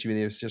Gravity SUV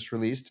they just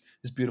released,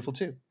 is beautiful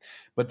too.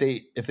 But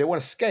if they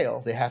want to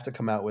scale, they have to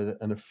come out with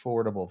an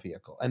affordable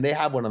vehicle, and they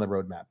have one on the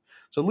roadmap.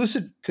 So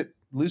Lucid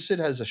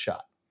has a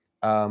shot.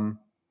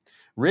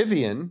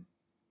 Rivian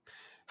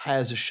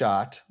has a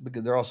shot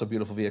because they're also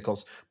beautiful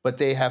vehicles, but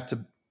they have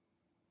to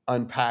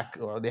unpack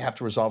or they have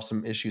to resolve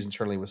some issues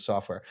internally with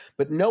software.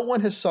 But no one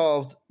has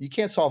you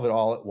can't solve it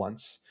all at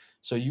once.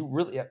 So you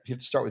have to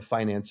start with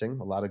financing.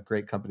 A lot of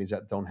great companies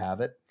that don't have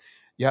it.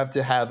 You have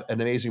to have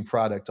an amazing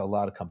product. A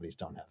lot of companies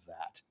don't have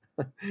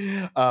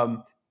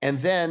that. And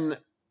then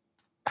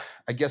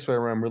I guess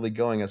where I'm really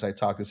going as I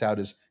talk this out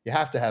is you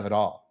have to have it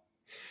all.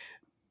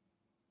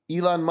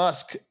 Elon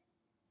Musk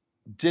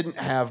didn't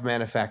have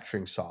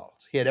manufacturing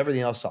solved. He had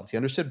everything else solved. He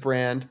understood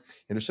brand,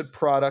 he understood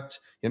product,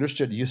 he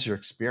understood user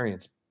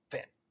experience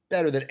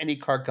better than any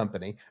car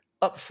company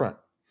up front.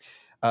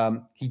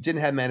 He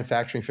didn't have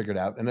manufacturing figured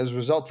out. And as a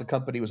result, the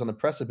company was on the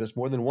precipice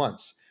more than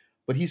once.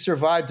 But he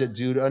survived it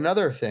due to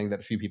another thing that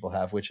a few people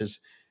have, which is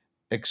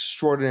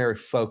extraordinary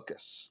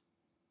focus.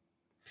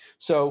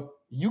 So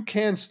you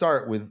can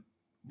start with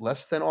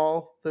less than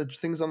all the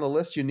things on the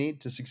list you need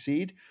to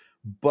succeed.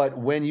 But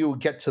when you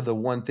get to the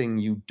one thing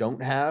you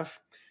don't have,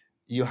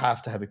 you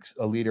have to have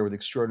a leader with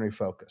extraordinary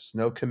focus.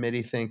 No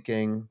committee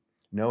thinking,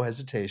 no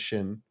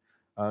hesitation.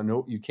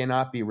 No, you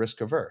cannot be risk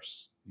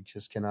averse. You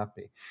just cannot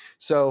be.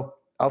 So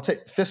I'll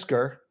take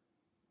Fisker.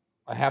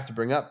 I have to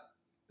bring up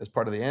as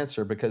part of the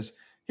answer because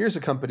here's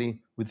a company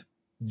with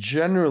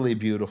generally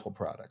beautiful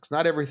products.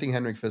 Not everything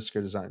Henrik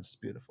Fisker designs is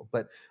beautiful,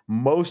 but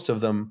most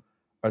of them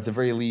at the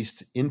very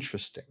least,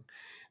 interesting.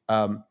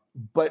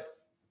 But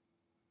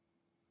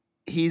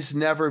he's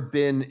never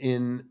been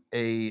in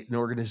an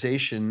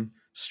organization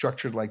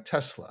structured like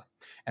Tesla.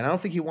 And I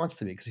don't think he wants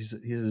to be, because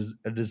he's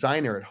a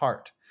designer at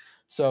heart.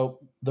 So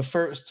the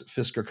first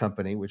Fisker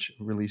company, which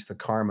released the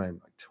Karma in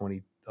like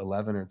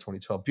 2011 or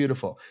 2012,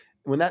 beautiful.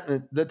 When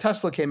the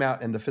Tesla came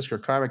out and the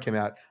Fisker Karma came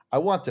out, I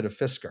wanted a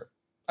Fisker.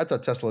 I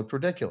thought Tesla looked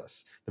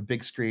ridiculous. The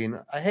big screen,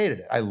 I hated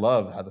it. I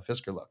love how the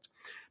Fisker looked.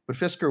 But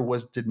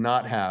Fisker did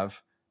not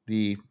have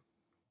the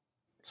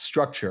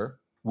structure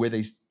with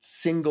a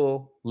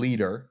single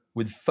leader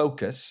with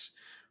focus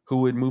who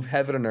would move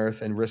heaven and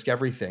earth and risk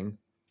everything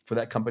for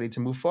that company to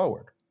move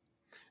forward.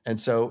 And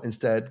so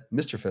instead,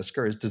 Mr.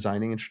 Fisker is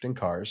designing interesting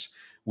cars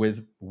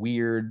with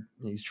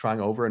he's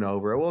trying over and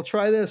over. We'll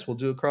try this. We'll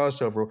do a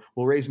crossover.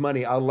 We'll raise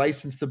money. I'll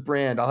license the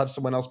brand. I'll have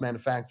someone else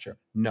manufacture.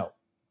 No.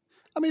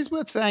 I mean, it's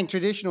worth saying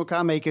traditional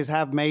car makers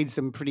have made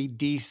some pretty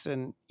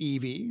decent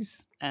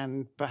EVs,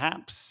 and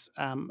perhaps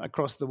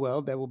across the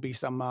world, there will be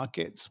some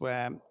markets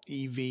where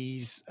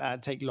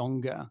EVs take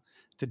longer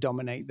to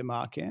dominate the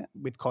market,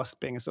 with cost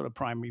being a sort of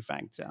primary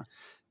factor.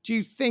 Do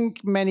you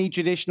think many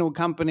traditional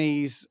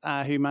companies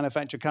who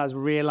manufacture cars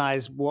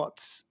realize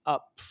what's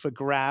up for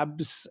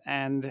grabs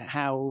and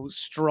how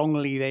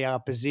strongly they are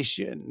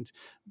positioned,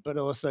 but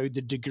also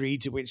the degree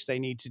to which they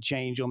need to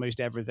change almost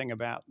everything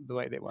about the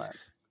way they work?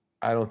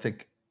 I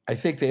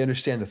think they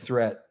understand the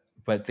threat,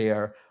 but they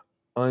are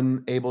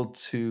unable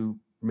to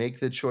make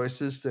the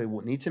choices they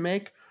need to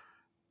make,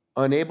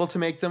 unable to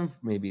make them.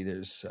 Maybe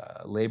there's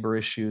labor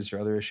issues or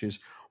other issues,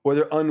 or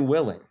they're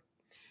unwilling.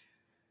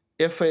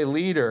 If a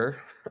leader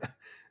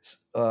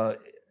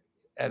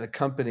at a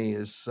company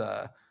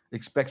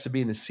expects to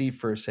be in the seat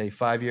for, say,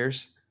 5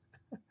 years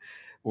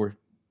or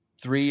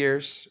 3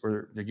 years,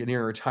 or they're getting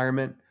a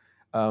retirement,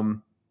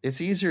 it's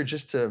easier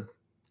just to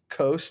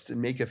coast and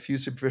make a few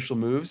superficial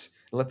moves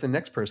and let the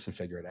next person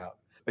figure it out.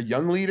 A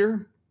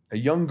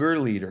younger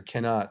leader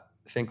cannot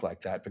think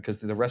like that, because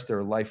the rest of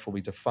their life will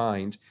be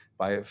defined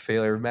by a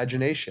failure of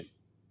imagination.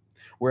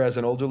 Whereas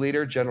an older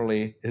leader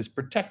generally is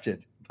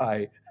protected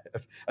by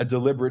a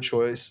deliberate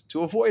choice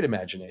to avoid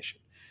imagination.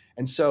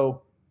 And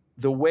so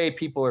the way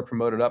people are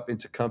promoted up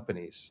into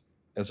companies,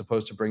 as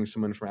opposed to bringing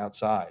someone from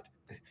outside,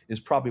 is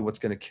probably what's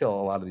going to kill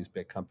a lot of these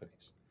big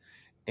companies.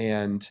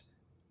 And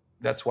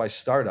that's why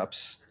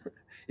startups,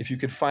 if you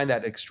could find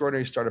that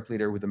extraordinary startup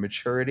leader with a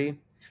maturity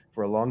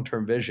for a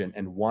long-term vision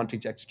and wanting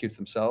to execute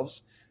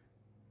themselves,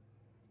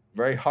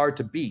 very hard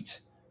to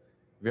beat.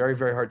 Very,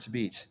 very hard to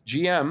beat.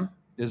 GM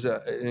is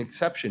an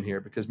exception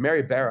here, because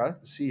Mary Barra,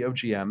 the CEO of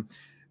GM,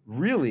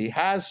 really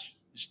has,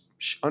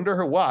 under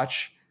her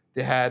watch,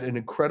 they had an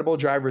incredible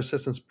driver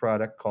assistance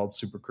product called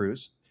Super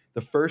Cruise,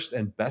 the first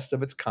and best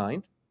of its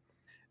kind.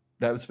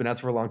 That's been out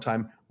there for a long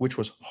time, which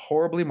was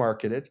horribly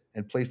marketed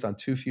and placed on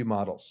too few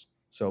models.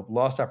 So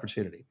lost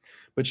opportunity.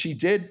 But she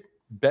did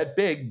bet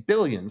big,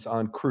 billions,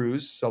 on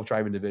Cruise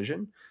self-driving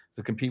division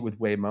to compete with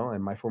Waymo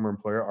and my former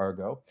employer,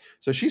 Argo.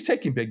 So she's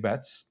taking big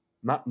bets,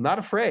 not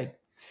afraid.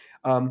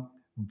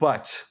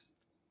 But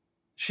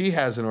she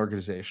has an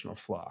organizational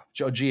flaw.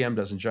 GM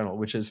does in general,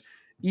 which is,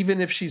 even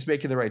if she's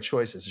making the right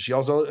choices, she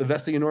also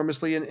investing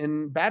enormously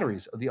in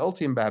batteries, the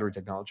Ultium battery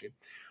technology.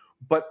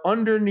 But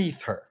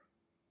underneath her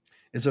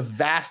is a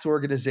vast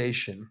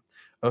organization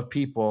of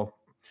people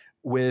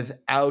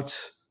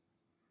without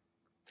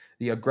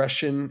the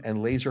aggression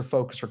and laser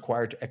focus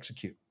required to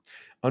execute.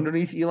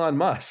 Underneath Elon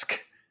Musk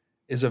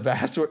is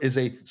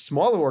a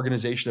smaller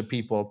organization of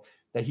people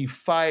that he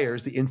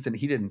fires the instant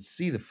he didn't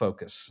see the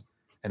focus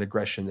and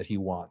aggression that he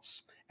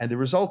wants. And the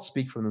results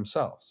speak for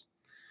themselves.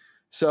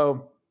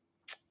 So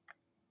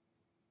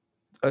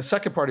a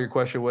second part of your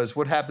question was,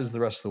 what happens in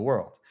the rest of the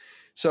world?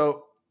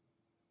 So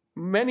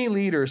many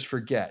leaders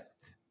forget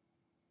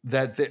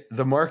that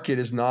the market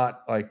is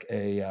not like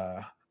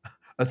a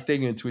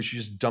thing into which you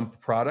just dump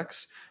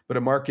products, but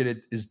a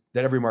market is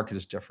that every market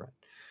is different.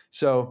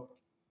 So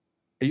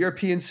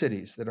European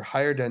cities that are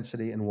higher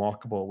density and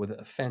walkable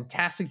with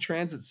fantastic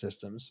transit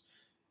systems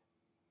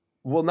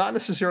will not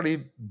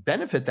necessarily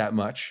benefit that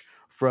much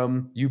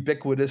from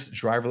ubiquitous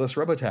driverless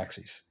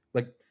robotaxis.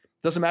 Like,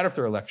 doesn't matter if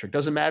they're electric,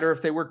 doesn't matter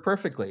if they work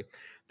perfectly.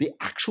 The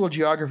actual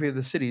geography of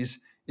the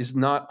cities is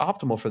not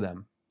optimal for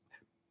them.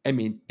 I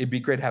mean, it'd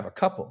be great to have a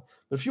couple,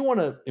 but if you want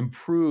to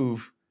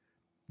improve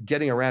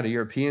getting around a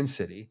European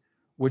city,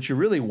 what you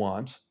really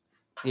want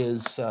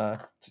is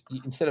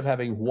instead of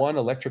having one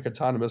electric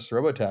autonomous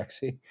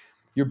robotaxi,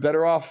 you're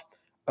better off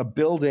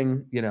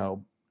building,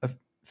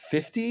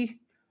 50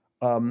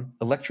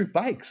 electric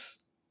bikes,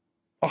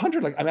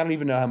 100. I don't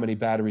even know how many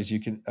batteries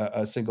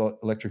a single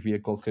electric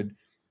vehicle could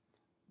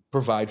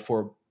provide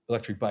for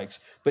electric bikes,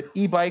 but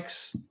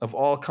e-bikes of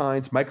all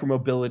kinds,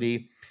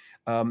 micromobility,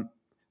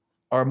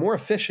 are more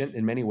efficient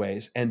in many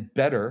ways and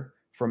better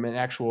from an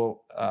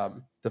actual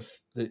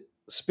the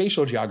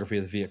spatial geography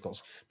of the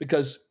vehicles,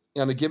 because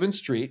on a given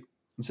street,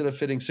 instead of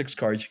fitting 6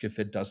 cars, you can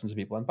fit dozens of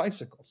people on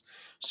bicycles.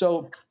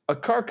 So a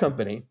car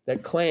company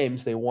that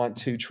claims they want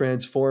to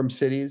transform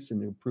cities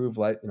and improve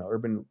life,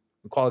 urban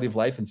quality of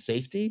life and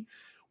safety,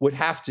 would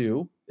have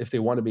to, if they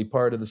want to be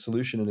part of the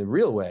solution in a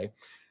real way,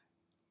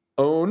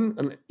 own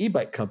an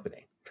e-bike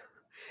company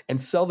and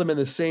sell them in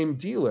the same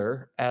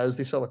dealer as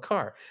they sell a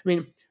car. I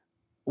mean,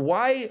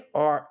 why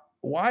are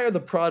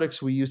the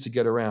products we use to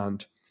get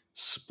around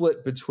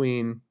split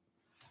between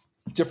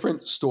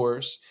different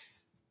stores,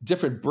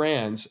 different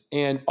brands,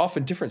 and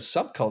often different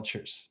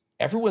subcultures?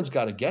 Everyone's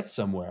got to get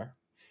somewhere,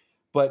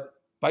 but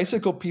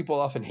bicycle people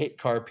often hate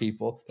car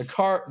people.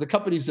 The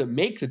companies that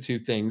make the two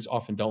things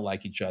often don't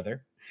like each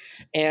other.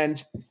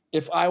 And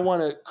if I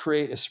want to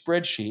create a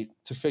spreadsheet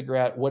to figure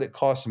out what it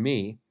costs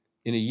me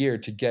in a year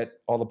to get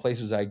all the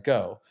places I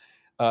go,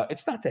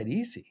 it's not that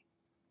easy.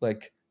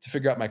 Like to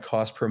figure out my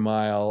cost per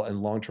mile and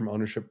long-term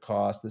ownership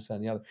cost, this, that,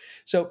 and the other.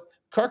 So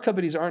car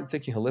companies aren't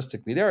thinking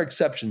holistically. There are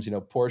exceptions.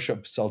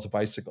 Porsche sells a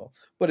bicycle,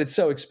 but it's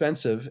so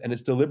expensive and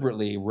it's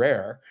deliberately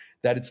rare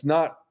that it's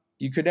not.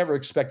 You could never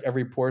expect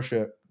every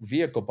Porsche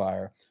vehicle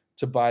buyer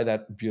to buy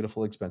that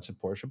beautiful, expensive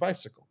Porsche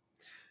bicycle.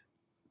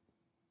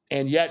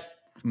 And yet,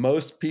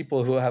 most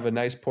people who have a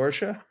nice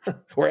Porsche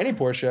or any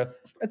Porsche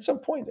at some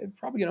point, they're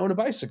probably going to own a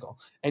bicycle.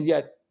 And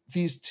yet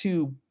these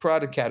two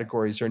product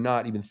categories are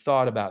not even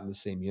thought about in the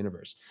same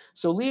universe.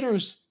 So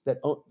leaders that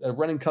are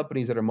running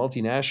companies that are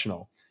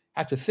multinational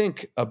have to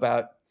think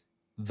about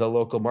the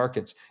local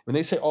markets. When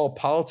they say all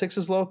politics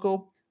is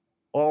local,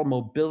 all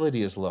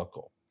mobility is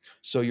local.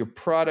 So your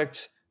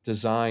product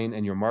design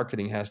and your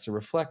marketing has to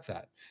reflect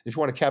that. If you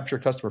want to capture a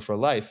customer for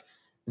life,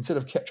 instead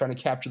of trying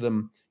to capture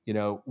them,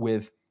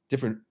 with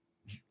different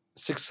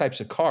 6 types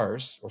of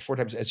cars or 4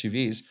 types of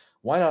SUVs,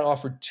 why not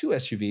offer 2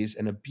 SUVs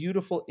and a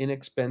beautiful,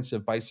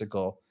 inexpensive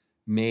bicycle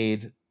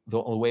made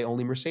the way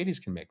only Mercedes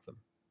can make them?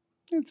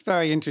 It's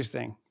very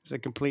interesting. It's a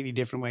completely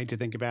different way to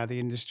think about the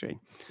industry.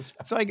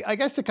 So I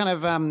guess to kind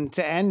of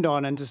to end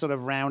on and to sort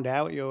of round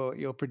out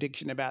your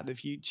prediction about the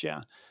future,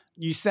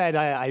 you said,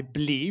 I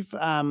believe,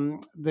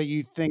 that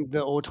you think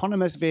that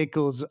autonomous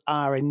vehicles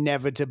are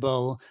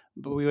inevitable,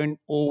 but we won't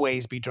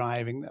always be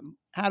driving them.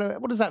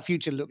 What does that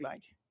future look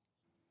like?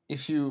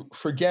 If you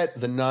forget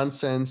the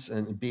nonsense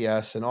and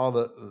BS and all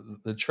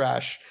the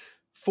trash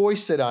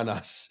foisted on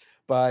us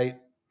by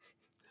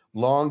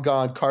long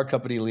gone car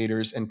company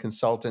leaders and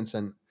consultants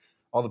and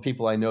all the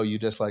people I know you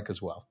dislike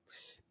as well,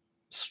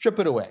 strip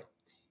it away.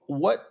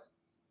 What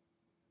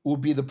would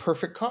be the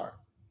perfect car?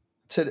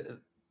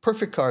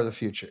 Perfect car of the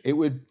future. There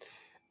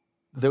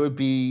would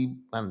be,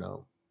 I don't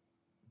know,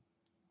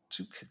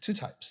 two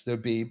types.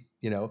 There'd be,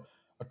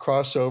 a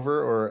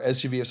crossover or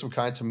SUV of some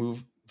kind to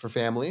move for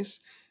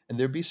families. And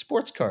there'd be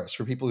sports cars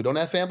for people who don't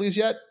have families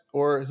yet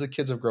or as the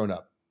kids have grown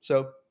up.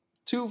 So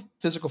 2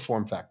 physical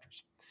form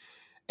factors.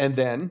 And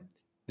then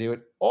they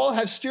would all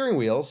have steering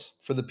wheels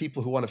for the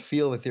people who want to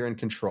feel that they're in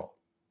control.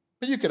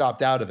 But you could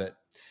opt out of it.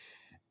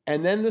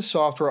 And then the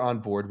software on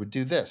board would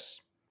do this.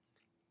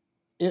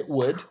 It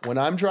would, when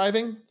I'm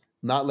driving,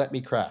 not let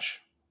me crash,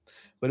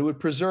 but it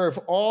would preserve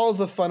all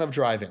the fun of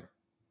driving.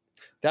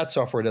 That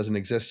software doesn't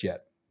exist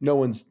yet. No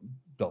one's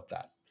built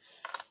that.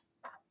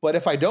 But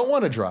if I don't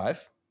want to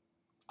drive,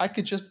 I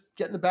could just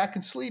get in the back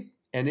and sleep,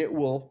 and it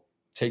will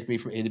take me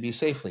from A to B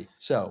safely.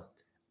 So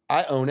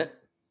I own it.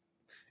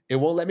 It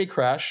won't let me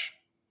crash,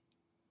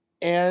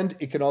 and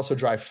it can also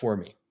drive for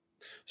me.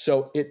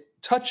 So it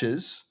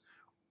touches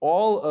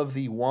all of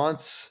the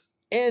wants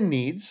and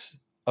needs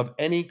of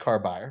any car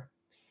buyer,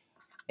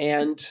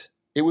 and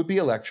it would be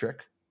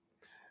electric.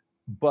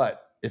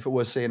 But if it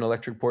was, say, an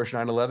electric Porsche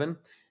 911,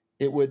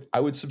 I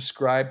would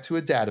subscribe to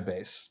a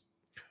database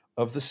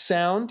of the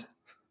sound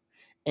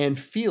and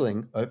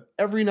feeling of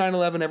every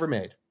 911 ever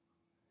made.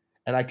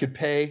 And I could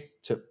pay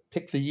to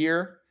pick the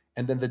year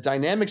and then the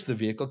dynamics of the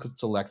vehicle, because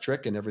it's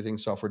electric and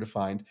everything's software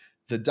defined.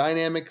 The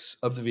dynamics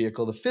of the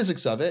vehicle, the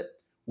physics of it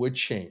would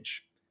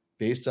change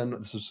based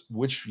on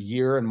which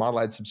year and model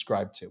I'd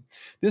subscribe to.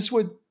 This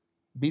would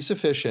be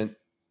sufficient,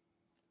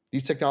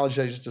 these technologies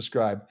I just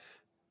described,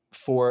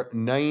 for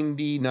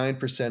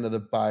 99% of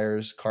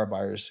the car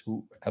buyers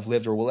who have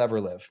lived or will ever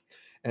live.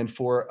 And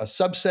for a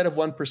subset of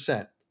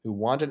 1% who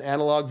want an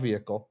analog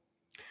vehicle,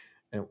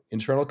 and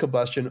internal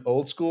combustion,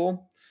 old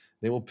school,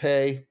 they will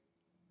pay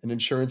an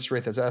insurance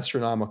rate that's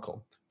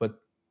astronomical, but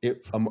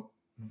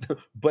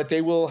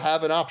they will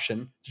have an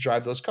option to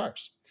drive those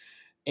cars.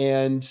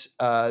 And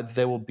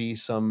there will be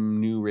some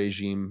new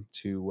regime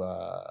to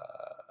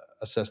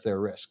assess their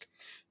risk.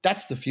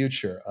 That's the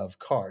future of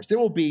cars. There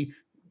will be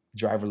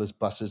driverless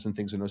buses and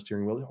things with no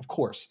steering wheel, of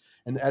course.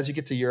 And as you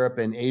get to Europe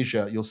and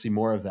Asia, you'll see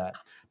more of that.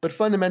 But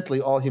fundamentally,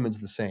 all humans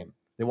are the same.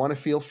 They want to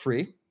feel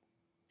free.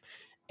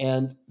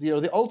 And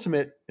the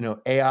ultimate,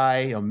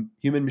 AI,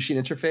 human machine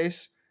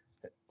interface,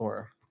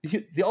 or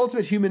the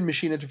ultimate human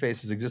machine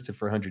interface has existed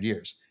for 100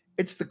 years.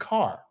 It's the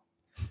car.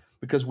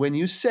 Because when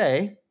you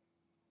say,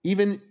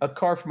 even a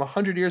car from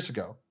 100 years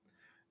ago,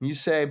 when you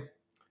say,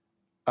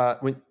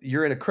 when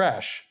you're in a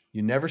crash,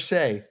 you never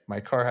say, my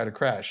car had a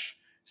crash.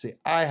 You say,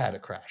 I had a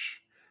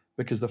crash.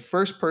 Because the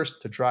first person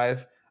to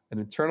drive an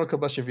internal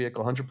combustion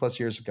vehicle 100 plus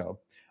years ago,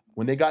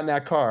 when they got in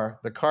that car,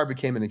 the car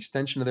became an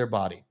extension of their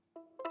body.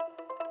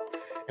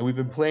 And we've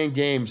been playing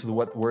games with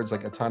what words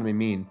like autonomy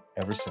mean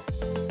ever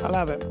since. I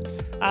love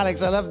it.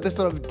 Alex, I love the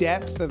sort of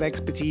depth of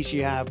expertise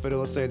you have, but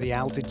also the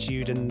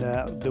altitude and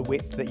the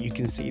width that you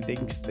can see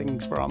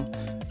things from.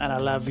 And I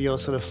love your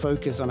sort of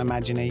focus on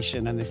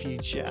imagination and the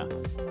future.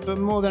 But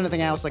more than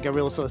anything else, like a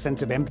real sort of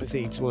sense of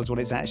empathy towards what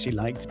it's actually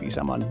like to be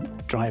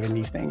someone driving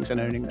these things and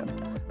owning them.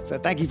 So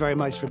thank you very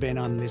much for being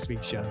on this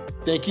week's show.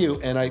 Thank you.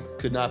 And I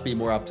could not be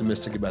more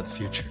optimistic about the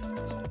future.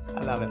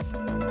 I love it.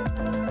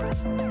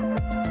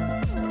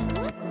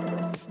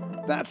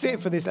 That's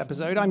it for this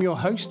episode. I'm your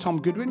host,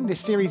 Tom Goodwin. This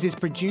series is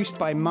produced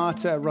by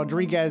Marta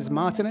Rodriguez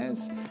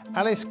Martinez.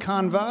 Alice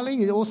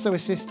Khanvali also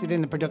assisted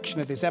in the production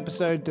of this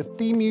episode. The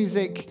theme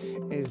music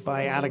is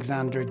by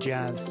Alexandra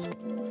Jazz.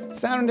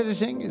 Sound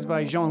editing is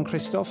by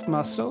Jean-Christophe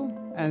Marceau,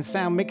 and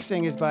sound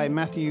mixing is by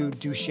Matthew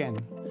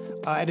Duchesne.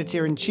 Our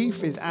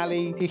editor-in-chief is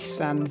Ali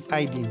Ihsan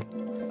Aydin.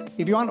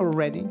 If you aren't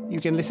already,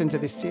 you can listen to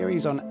this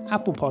series on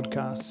Apple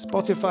Podcasts,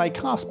 Spotify,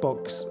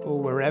 CastBox, or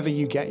wherever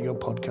you get your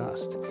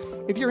podcast.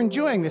 If you're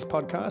enjoying this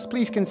podcast,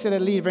 please consider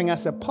leaving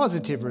us a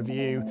positive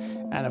review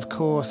and, of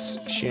course,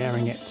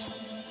 sharing it.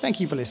 Thank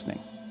you for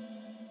listening.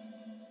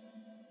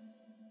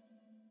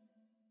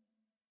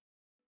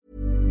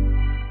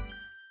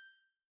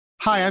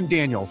 Hi, I'm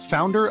Daniel,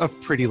 founder of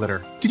Pretty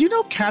Litter. Did you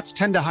know cats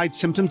tend to hide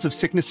symptoms of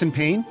sickness and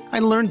pain? I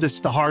learned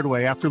this the hard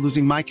way after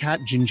losing my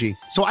cat, Gingy.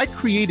 So I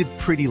created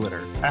Pretty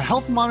Litter, a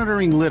health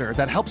monitoring litter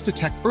that helps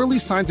detect early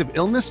signs of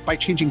illness by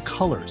changing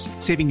colors,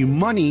 saving you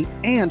money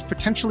and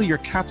potentially your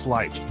cat's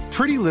life.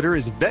 Pretty Litter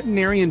is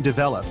veterinarian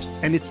developed,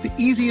 and it's the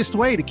easiest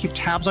way to keep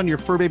tabs on your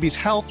fur baby's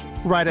health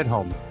right at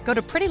home. Go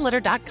to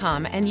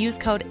prettylitter.com and use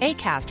code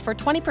ACAST for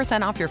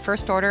 20% off your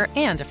first order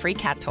and a free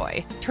cat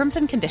toy. Terms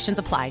and conditions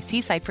apply.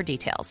 See site for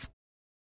details.